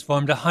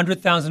transformed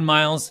 100,000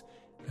 miles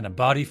and a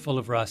body full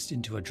of rust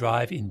into a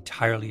drive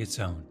entirely its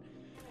own.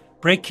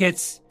 Brake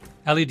kits,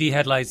 LED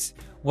headlights,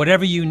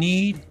 whatever you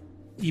need,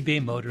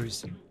 eBay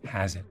Motors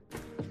has it.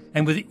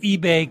 And with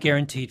eBay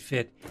Guaranteed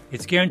Fit,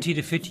 it's guaranteed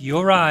to fit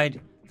your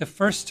ride the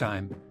first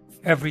time,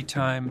 every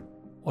time,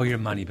 or your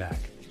money back.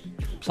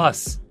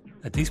 Plus,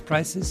 at these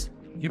prices,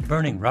 you're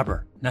burning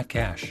rubber, not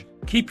cash.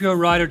 Keep your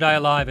ride or die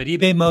alive at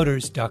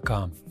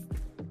ebaymotors.com.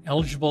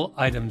 Eligible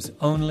items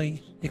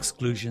only.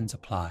 Exclusions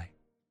apply.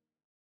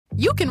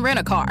 You can rent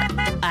a car,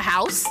 a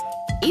house,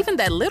 even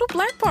that little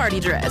black party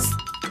dress.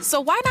 So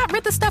why not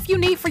rent the stuff you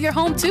need for your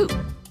home, too?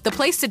 The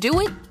place to do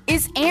it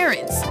is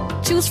Aaron's.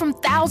 Choose from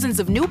thousands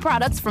of new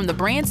products from the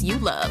brands you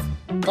love,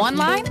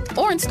 online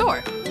or in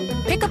store.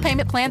 Pick a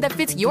payment plan that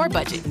fits your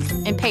budget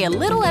and pay a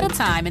little at a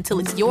time until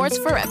it's yours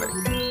forever.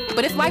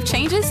 But if life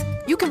changes,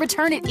 you can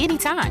return it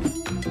anytime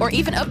or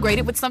even upgrade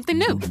it with something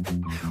new.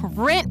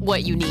 Rent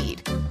what you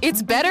need.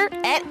 It's better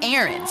at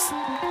Aaron's.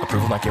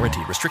 Approval not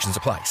guaranteed. Restrictions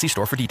apply. See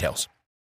store for details.